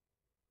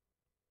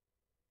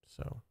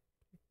 So,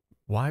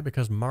 why?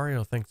 Because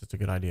Mario thinks it's a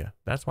good idea.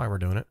 That's why we're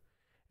doing it.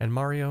 And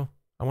Mario,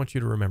 I want you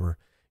to remember,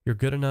 you're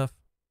good enough,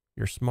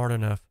 you're smart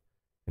enough,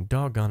 and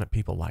doggone it,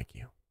 people like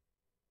you.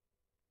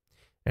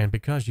 And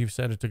because you've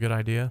said it's a good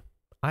idea,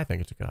 I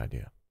think it's a good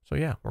idea. So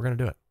yeah, we're going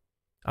to do it.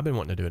 I've been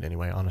wanting to do it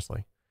anyway,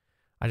 honestly.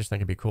 I just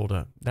think it'd be cool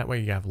to, that way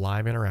you have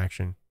live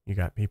interaction. You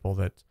got people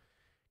that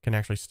can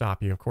actually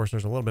stop you. Of course,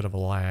 there's a little bit of a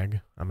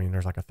lag. I mean,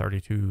 there's like a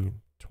 32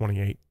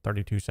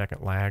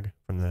 second lag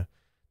from the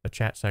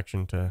chat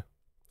section to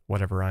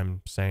whatever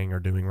I'm saying or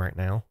doing right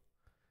now.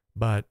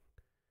 But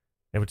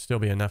it would still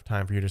be enough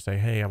time for you to say,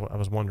 hey, I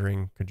was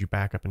wondering, could you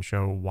back up and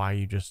show why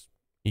you just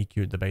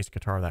EQ'd the bass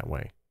guitar that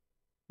way?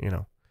 You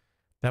know,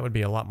 that would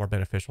be a lot more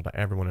beneficial to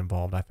everyone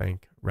involved, I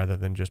think, rather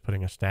than just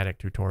putting a static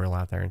tutorial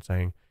out there and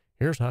saying,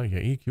 here's how you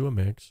EQ a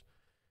mix,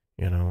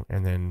 you know,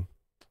 and then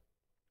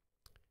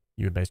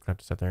you would basically have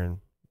to sit there and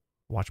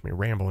watch me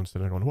ramble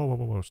instead of going, whoa, whoa,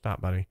 whoa, whoa, stop,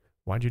 buddy.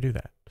 Why'd you do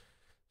that?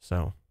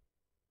 So,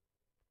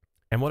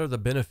 and what are the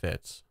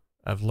benefits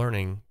of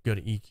learning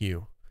good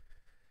EQ?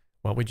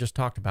 Well, we just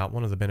talked about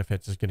one of the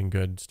benefits is getting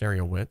good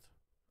stereo width,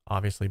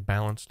 obviously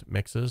balanced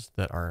mixes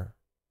that are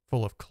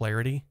full of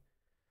clarity,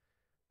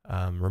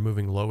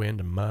 removing low end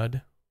and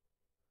mud.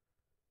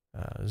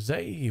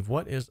 Zave,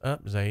 what is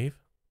up, Zave?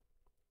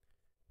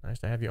 Nice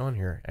to have you on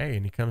here. Hey,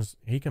 and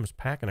he comes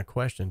packing a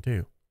question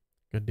too.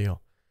 Good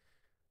deal.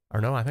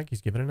 Or no, I think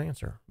he's given an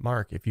answer.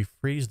 Mark, if you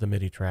freeze the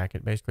MIDI track,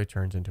 it basically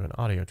turns into an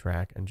audio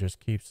track and just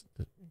keep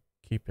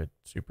it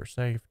super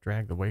safe.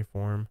 Drag the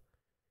waveform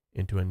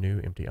into a new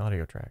empty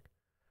audio track.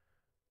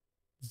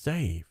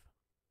 Zave,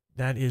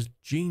 that is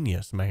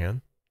genius,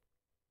 man.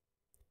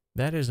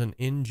 That is an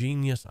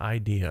ingenious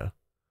idea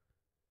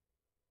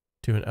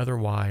to an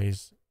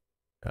otherwise,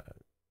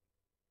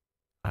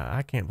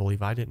 I can't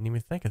believe I didn't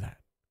even think of that.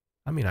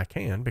 I mean, I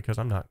can because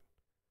I'm not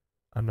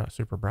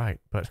super bright,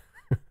 but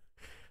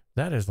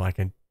that is like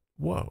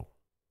whoa,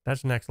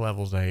 that's next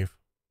level, Zave.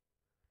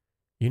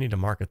 You need to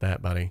market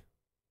that, buddy.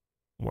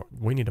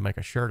 We need to make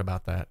a shirt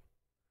about that.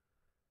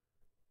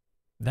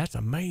 That's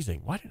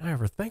amazing. Why didn't I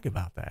ever think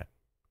about that?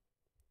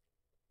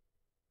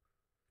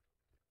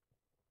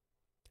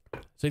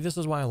 See, this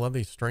is why I love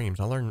these streams.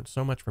 I learn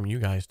so much from you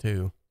guys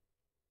too.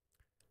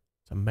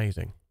 It's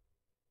amazing.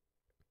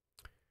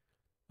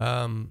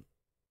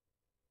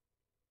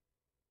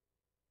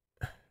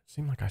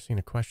 Seemed like I seen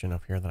a question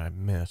up here that I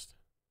missed.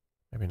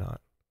 Maybe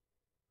not.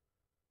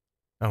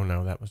 Oh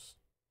no,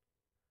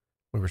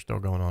 we were still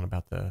going on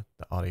about the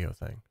audio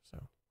thing.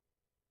 So,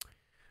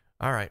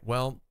 all right.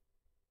 Well,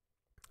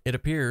 it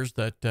appears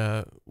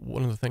that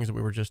one of the things that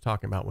we were just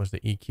talking about was the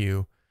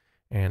EQ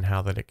and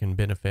how that it can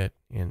benefit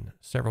in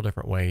several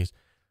different ways.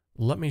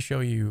 Let me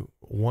show you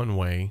one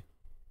way,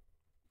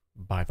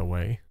 by the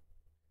way,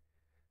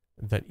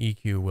 that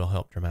EQ will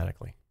help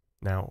dramatically.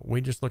 Now, we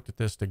just looked at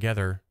this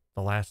together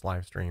the last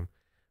live stream,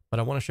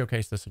 but I want to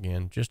showcase this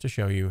again just to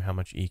show you how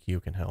much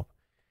EQ can help.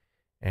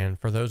 And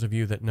for those of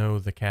you that know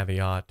the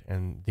caveat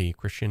and the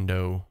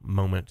crescendo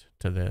moment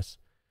to this,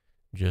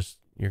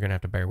 you're going to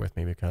have to bear with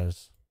me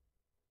because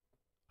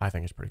I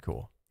think it's pretty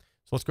cool.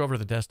 So let's go over to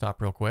the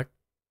desktop real quick.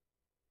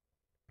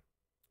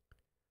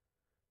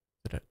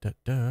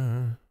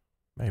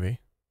 Maybe.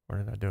 Where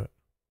did I do it?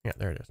 Yeah,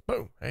 there it is.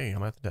 Boom. Hey,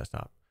 I'm at the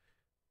desktop.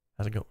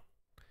 How's it going?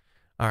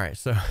 All right.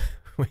 So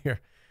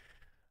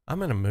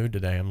I'm in a mood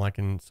today. I'm like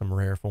in some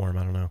rare form.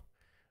 I don't know.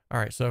 All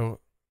right. So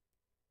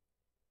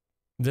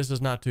this is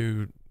not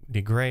to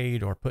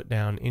degrade or put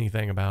down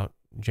anything about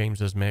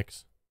James's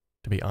mix.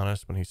 To be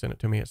honest, when he sent it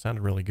to me, it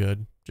sounded really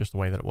good, just the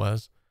way that it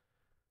was.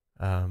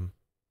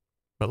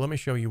 But let me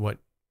show you what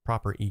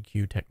proper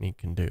EQ technique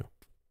can do.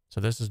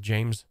 So this is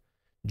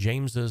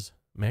James's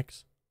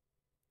mix,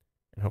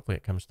 and hopefully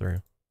it comes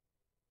through.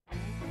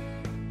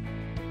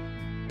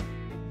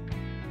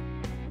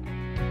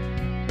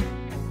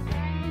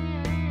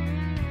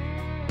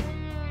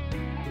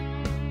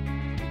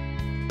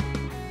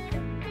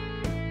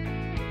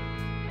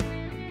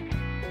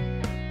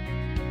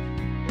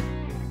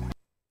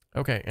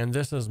 Okay, and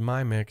this is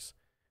my mix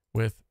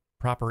with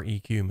proper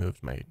EQ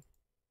moves made.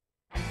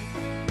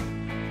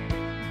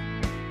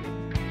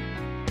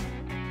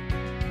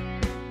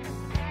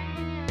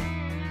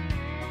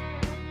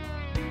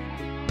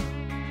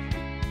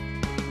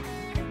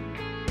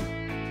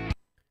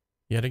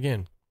 Yet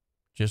again,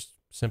 just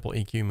simple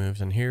EQ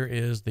moves. And here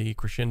is the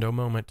crescendo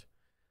moment.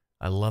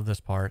 I love this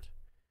part.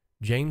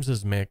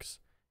 James's mix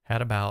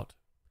had about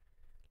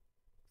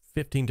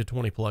 15 to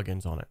 20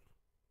 plugins on it.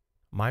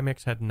 My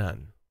mix had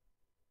none.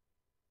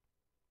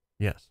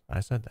 Yes, I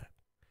said that.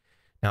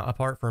 Now,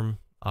 apart from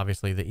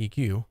obviously the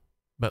EQ,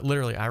 but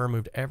literally I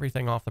removed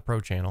everything off the Pro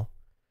channel.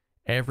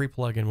 Every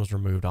plugin was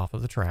removed off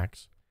of the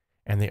tracks,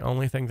 And the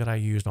only thing that I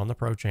used on the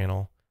Pro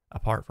channel,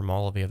 apart from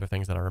all of the other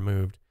things that I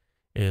removed,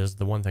 is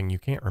the one thing you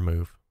can't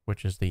remove,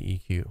 which is the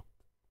EQ.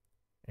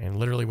 And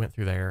literally went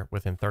through there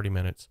within 30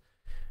 minutes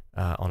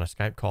on a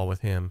Skype call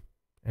with him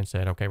and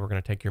said, okay, we're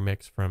going to take your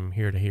mix from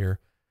here to here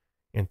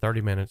in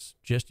 30 minutes,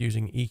 just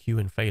using EQ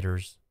and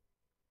faders.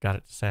 Got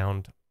it to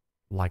sound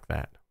like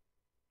that.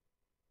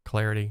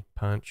 Clarity,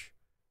 punch,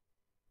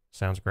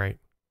 sounds great.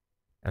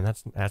 And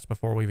that's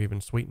before we've even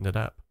sweetened it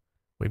up.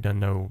 We've done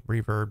no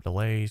reverb,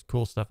 delays,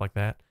 cool stuff like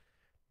that.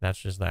 That's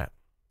just that.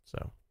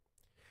 So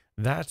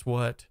that's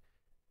what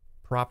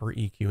proper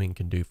EQing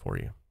can do for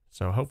you.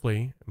 So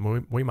hopefully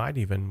we might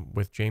even,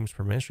 with James'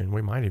 permission,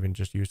 we might even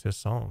just use his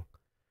song.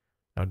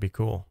 That would be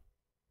cool.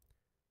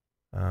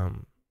 I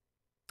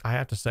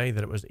have to say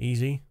that it was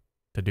easy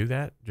to do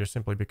that just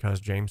simply because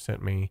James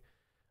sent me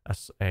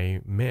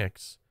a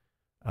mix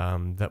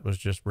that was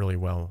just really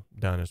well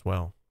done as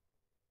well.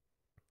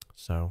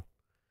 So,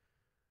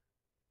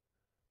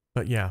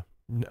 but yeah,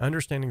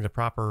 understanding the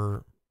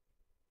proper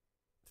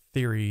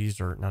theories,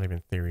 or not even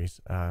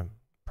theories,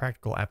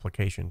 practical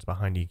applications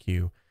behind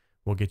EQ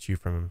will get you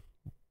from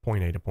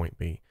point A to point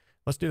B.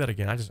 Let's do that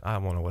again. I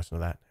want to listen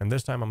to that. And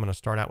this time I'm going to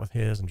start out with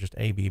his and just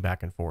A, B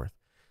back and forth.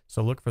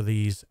 So look for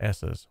these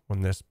S's.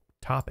 When this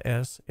top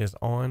S is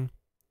on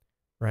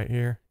right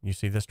here, you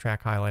see this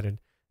track highlighted,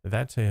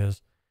 that's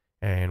his.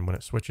 And when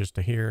it switches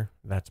to here,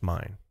 that's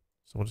mine.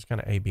 So we'll just kind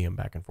of A, B them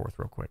back and forth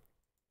real quick.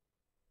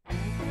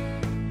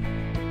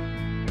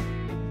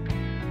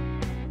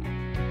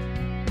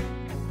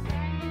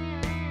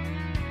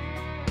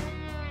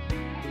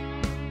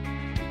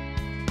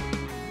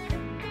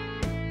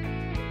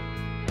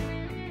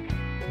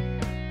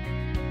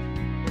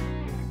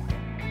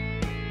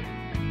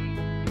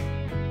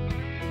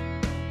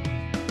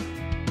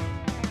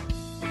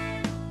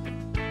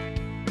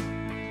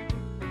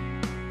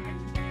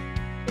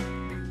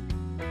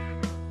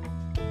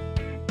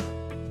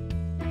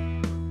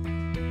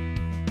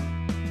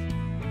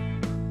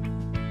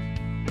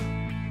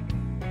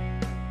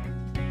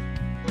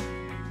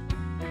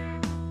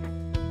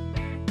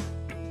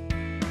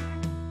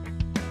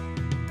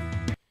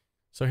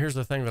 So here's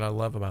the thing that I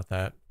love about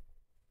that.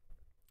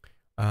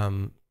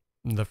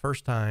 The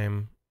first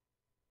time,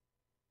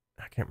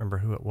 I can't remember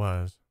who it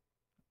was,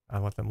 I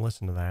let them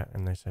listen to that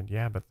and they said,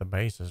 yeah, but the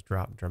bass has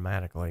dropped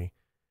dramatically.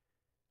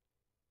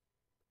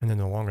 And then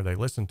the longer they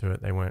listened to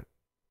it, they went,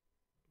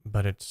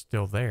 but it's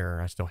still there.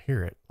 I still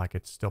hear it. Like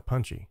it's still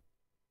punchy,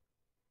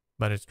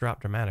 but it's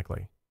dropped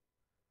dramatically.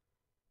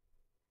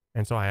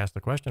 And so I asked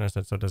the question, I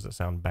said, so does it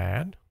sound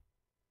bad?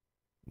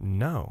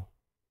 No.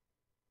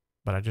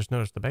 But I just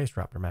noticed the bass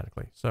drop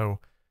dramatically. So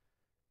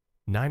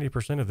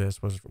 90% of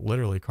this was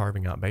literally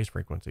carving out bass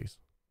frequencies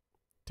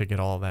to get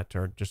all of that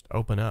to just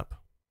open up.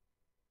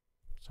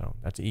 So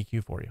that's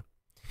EQ for you.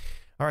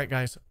 All right,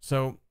 guys.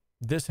 So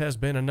this has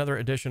been another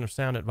edition of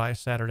Sound Advice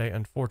Saturday.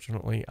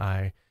 Unfortunately,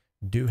 I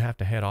do have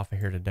to head off of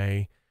here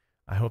today.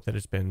 I hope that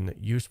it's been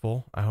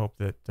useful. I hope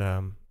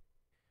that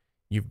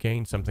you've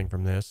gained something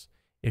from this.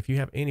 If you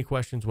have any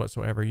questions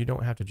whatsoever, you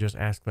don't have to just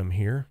ask them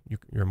here.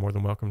 You're more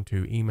than welcome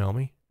to email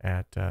me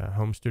at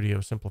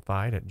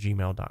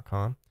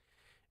homestudiosimplified@gmail.com,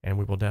 and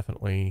we will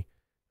definitely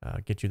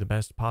get you the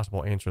best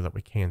possible answer that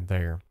we can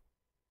there.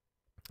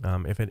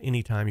 If at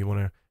any time you want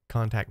to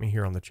contact me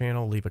here on the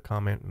channel, leave a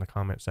comment in the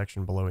comment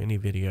section below any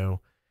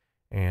video,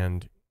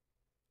 and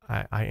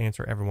I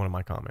answer every one of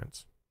my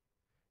comments.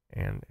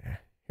 And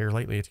here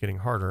lately it's getting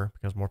harder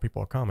because more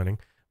people are commenting,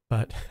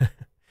 but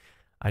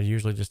I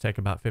usually just take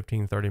about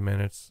 15-30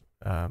 minutes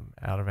out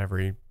of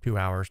every 2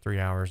 hours, 3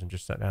 hours, and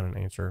just sit down and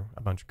answer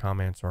a bunch of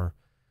comments, or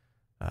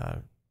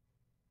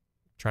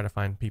try to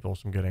find people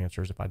some good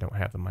answers if I don't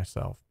have them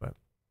myself. But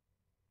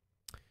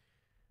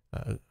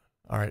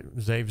all right,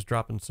 Zave's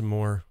dropping some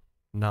more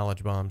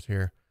knowledge bombs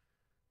here.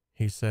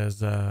 He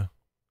says,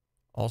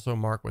 also,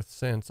 Mark, with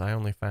synths, I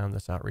only found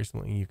this out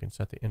recently. You can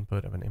set the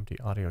input of an empty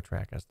audio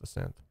track as the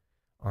synth.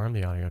 Arm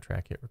the audio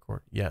track, hit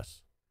record.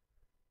 Yes.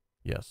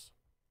 Yes.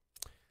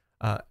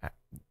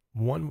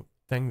 One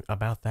thing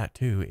about that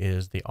too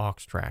is the aux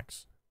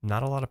tracks.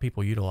 Not a lot of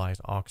people utilize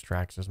aux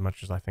tracks as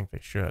much as I think they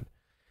should.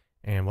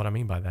 And what I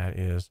mean by that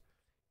is,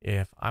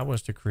 if I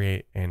was to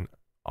create an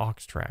aux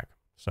track,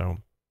 so,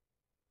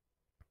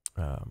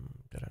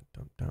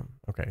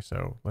 okay,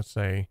 so let's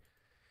say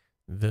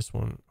this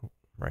one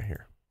right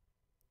here.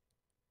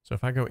 So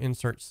if I go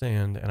insert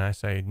send and I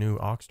say new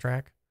aux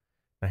track,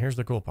 now here's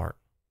the cool part.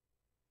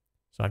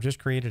 So I've just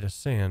created a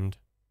send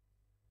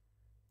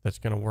that's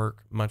going to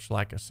work much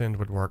like a send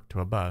would work to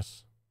a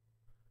bus.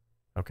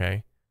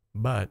 Okay.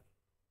 But,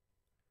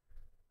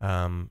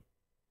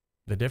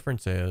 the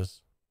difference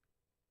is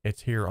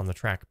it's here on the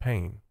track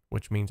pane,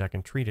 which means I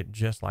can treat it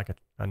just like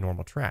a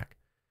normal track.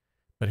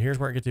 But here's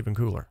where it gets even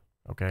cooler.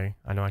 Okay.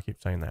 I know I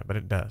keep saying that, but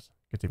it does.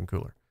 It gets even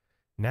cooler.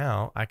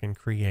 Now I can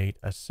create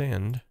a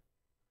send,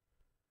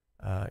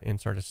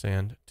 insert a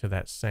send to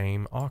that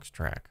same aux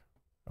track.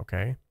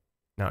 Okay.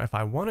 Now, if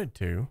I wanted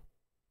to,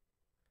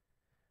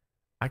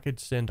 I could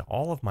send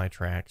all of my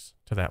tracks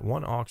to that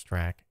one aux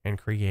track and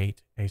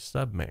create a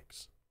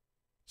submix.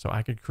 So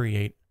I could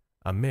create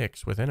a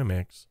mix within a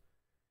mix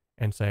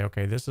and say,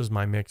 okay, this is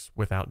my mix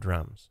without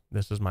drums.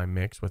 This is my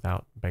mix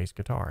without bass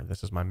guitar.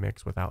 This is my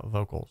mix without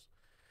vocals.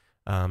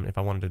 If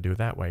I wanted to do it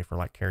that way for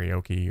like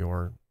karaoke,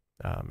 or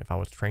if I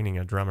was training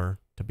a drummer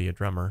to be a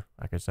drummer,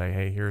 I could say,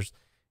 hey, here's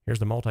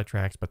the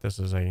multi-tracks, but this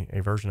is a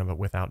version of it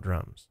without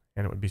drums.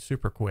 And it would be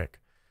super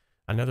quick.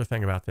 Another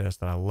thing about this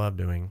that I love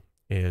doing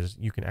is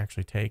you can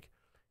actually take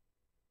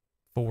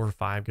 4 or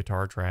 5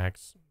 guitar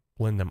tracks,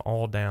 blend them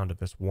all down to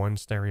this one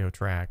stereo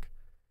track,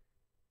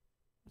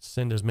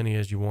 send as many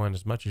as you want,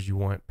 as much as you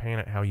want, pan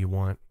it how you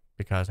want,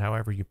 because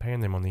however you pan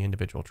them on the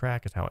individual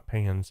track is how it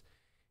pans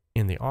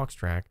in the aux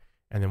track.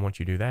 And then once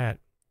you do that,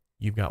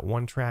 you've got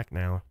one track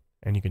now,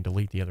 and you can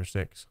delete the other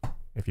 6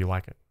 if you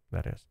like it,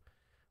 that is.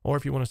 Or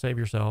if you want to save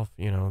yourself,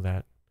 you know,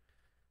 that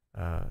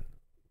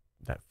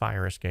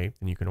fire escape,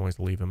 then you can always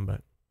leave them.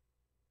 But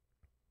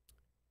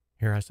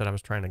here I said I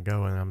was trying to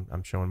go, and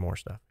I'm showing more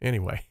stuff.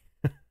 Anyway.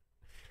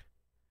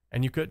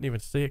 And you couldn't even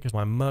see it because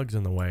my mug's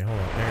in the way. Hold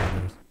on, there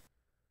it is.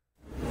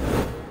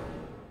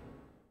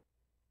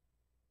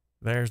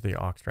 There's the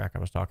aux track I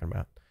was talking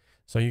about.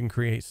 So you can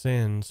create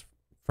sends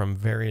from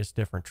various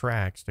different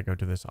tracks to go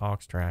to this aux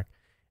track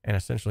and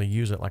essentially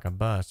use it like a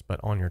bus,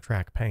 but on your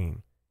track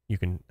pane. You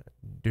can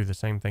do the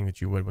same thing that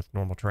you would with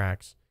normal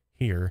tracks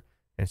here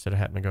instead of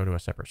having to go to a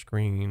separate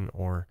screen,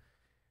 or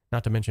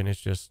not to mention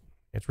it's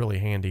really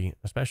handy,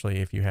 especially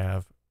if you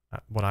have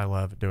what I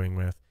love doing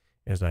with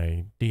is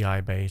a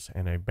DI bass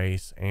and a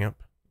bass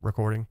amp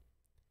recording.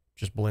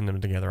 Just blend them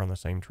together on the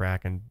same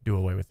track and do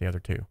away with the other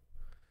 2.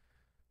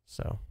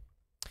 So,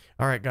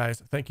 all right,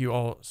 guys, thank you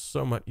all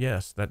so much.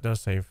 Yes, that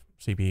does save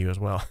CPU as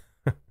well.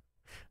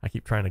 I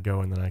keep trying to go,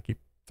 and then I keep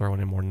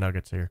throwing in more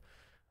nuggets here.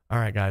 All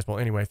right, guys. Well,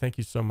 anyway, thank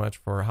you so much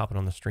for hopping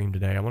on the stream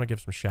today. I want to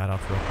give some shout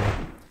outs real quick.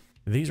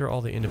 These are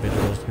all the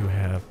individuals who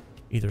have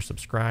either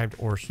subscribed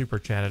or super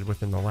chatted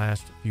within the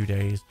last few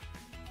days.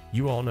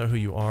 You all know who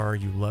you are.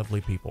 You lovely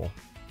people.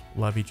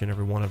 Love each and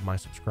every one of my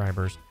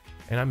subscribers.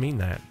 And I mean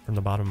that from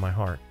the bottom of my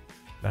heart.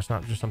 That's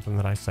not just something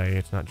that I say.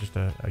 It's not just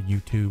a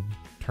YouTube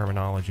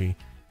terminology.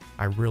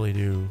 I really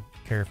do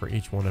care for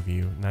each one of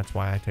you. And that's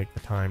why I take the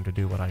time to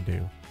do what I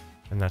do.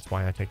 And that's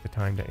why I take the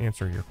time to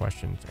answer your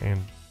questions and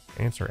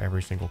answer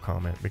every single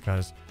comment,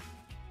 because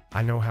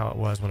I know how it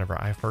was whenever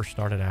I first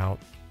started out.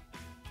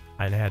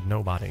 I had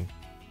nobody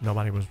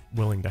was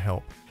willing to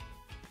help,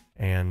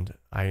 and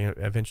I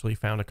eventually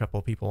found a couple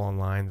of people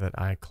online that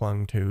I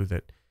clung to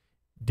that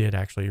did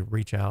actually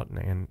reach out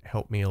and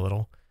help me a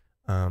little,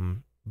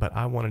 but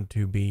I wanted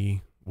to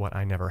be what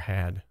I never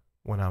had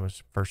when I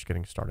was first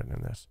getting started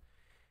in this.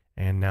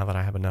 And now that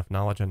I have enough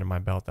knowledge under my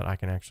belt that I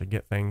can actually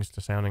get things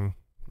to sounding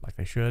like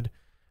they should,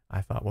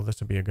 I thought, well, this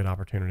would be a good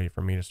opportunity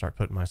for me to start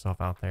putting myself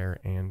out there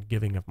and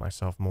giving of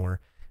myself more,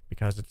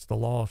 because it's the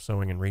law of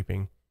sowing and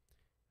reaping.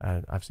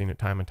 I've seen it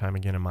time and time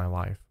again in my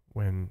life.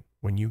 When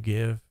you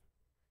give,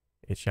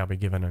 it shall be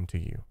given unto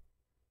you.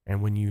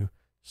 And when you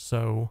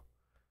sow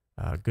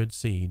good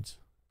seeds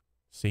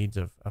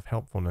of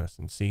helpfulness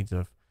and seeds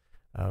of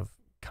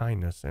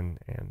kindness, and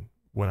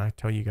when I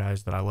tell you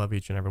guys that I love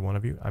each and every one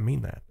of you, I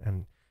mean that.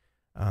 And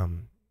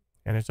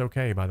it's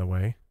okay, by the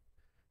way,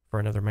 for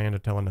another man to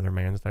tell another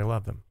man that they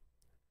love them.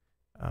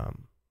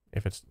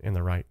 If it's in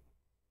the right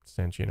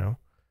sense, you know.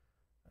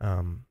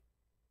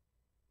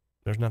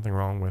 There's nothing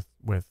wrong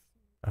with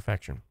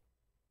affection.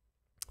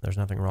 There's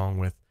nothing wrong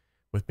with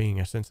being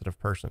a sensitive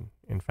person.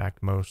 In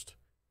fact, most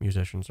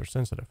musicians are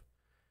sensitive.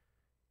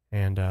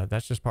 And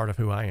that's just part of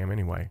who I am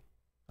anyway.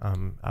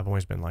 I've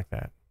always been like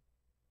that.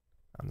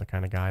 I'm the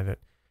kind of guy that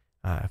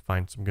I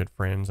find some good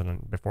friends,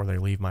 and before they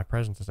leave my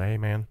presence, I say, hey,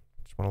 man,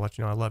 just want to let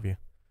you know I love you.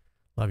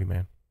 Love you,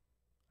 man.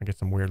 I get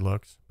some weird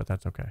looks, but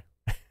that's okay.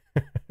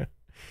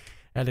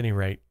 At any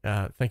rate,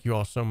 thank you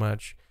all so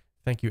much.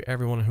 Thank you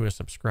everyone who has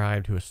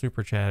subscribed, who has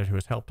super chatted, who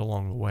has helped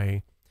along the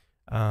way.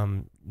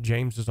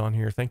 James is on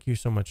here. Thank you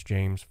so much,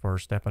 James, for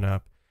stepping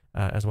up,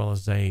 as well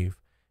as Zave,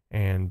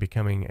 and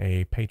becoming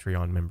a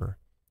Patreon member.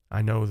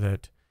 I know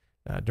that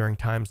during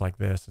times like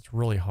this, it's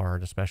really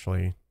hard,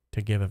 especially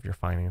to give of your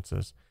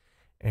finances.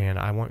 And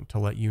I want to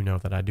let you know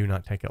that I do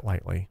not take it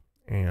lightly.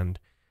 And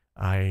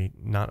I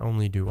not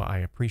only do I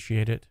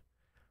appreciate it,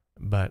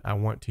 but I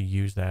want to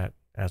use that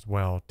as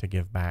well to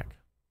give back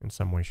in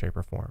some way, shape,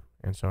 or form.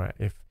 And so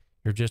if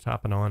you're just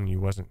hopping on and you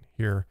wasn't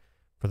here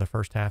for the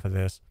first half of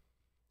this,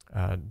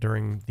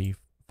 during the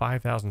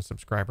 5,000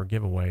 subscriber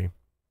giveaway,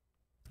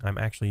 I'm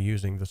actually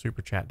using the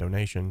super chat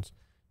donations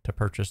to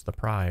purchase the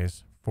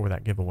prize for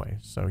that giveaway.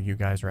 So you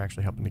guys are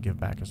actually helping to give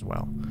back as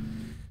well.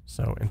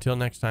 So until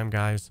next time,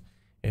 guys,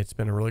 it's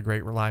been a really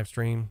great live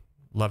stream.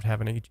 Loved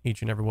having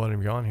each and every one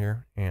of you on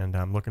here, and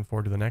I'm looking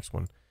forward to the next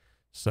one.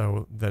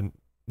 So the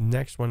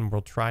next one,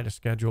 we'll try to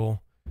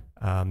schedule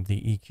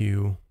the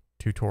EQ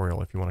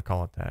tutorial, if you want to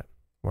call it that,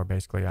 where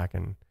basically I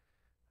can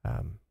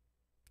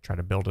try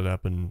to build it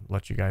up and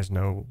let you guys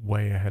know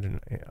way ahead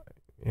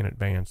in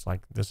advance,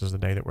 like this is the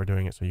day that we're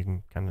doing it, so you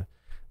can kind of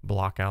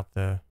block out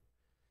the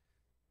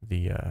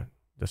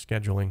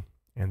scheduling.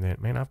 And then,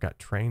 man, I've got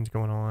trains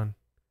going on.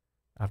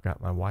 I've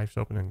got my wife's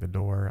opening the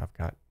door. I've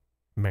got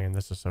Man,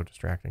 this is so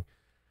distracting.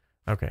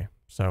 Okay,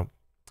 so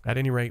at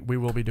any rate, we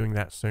will be doing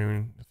that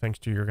soon, thanks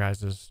to your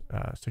guys'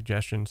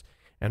 suggestions.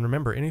 And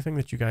remember, anything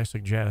that you guys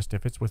suggest,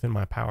 if it's within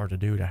my power to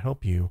do to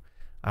help you,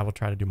 I will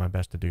try to do my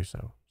best to do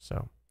so.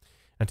 So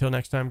until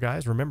next time,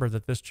 guys, remember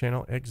that this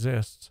channel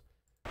exists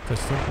to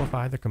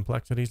simplify the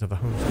complexities of the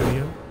home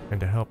studio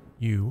and to help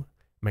you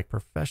make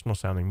professional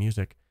sounding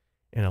music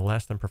in a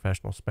less than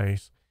professional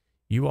space.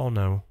 You all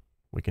know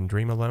we can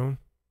dream alone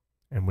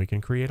and we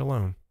can create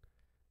alone,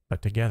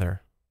 but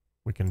together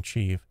we can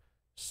achieve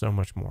so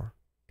much more.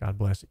 God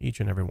bless each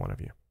and every one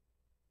of you.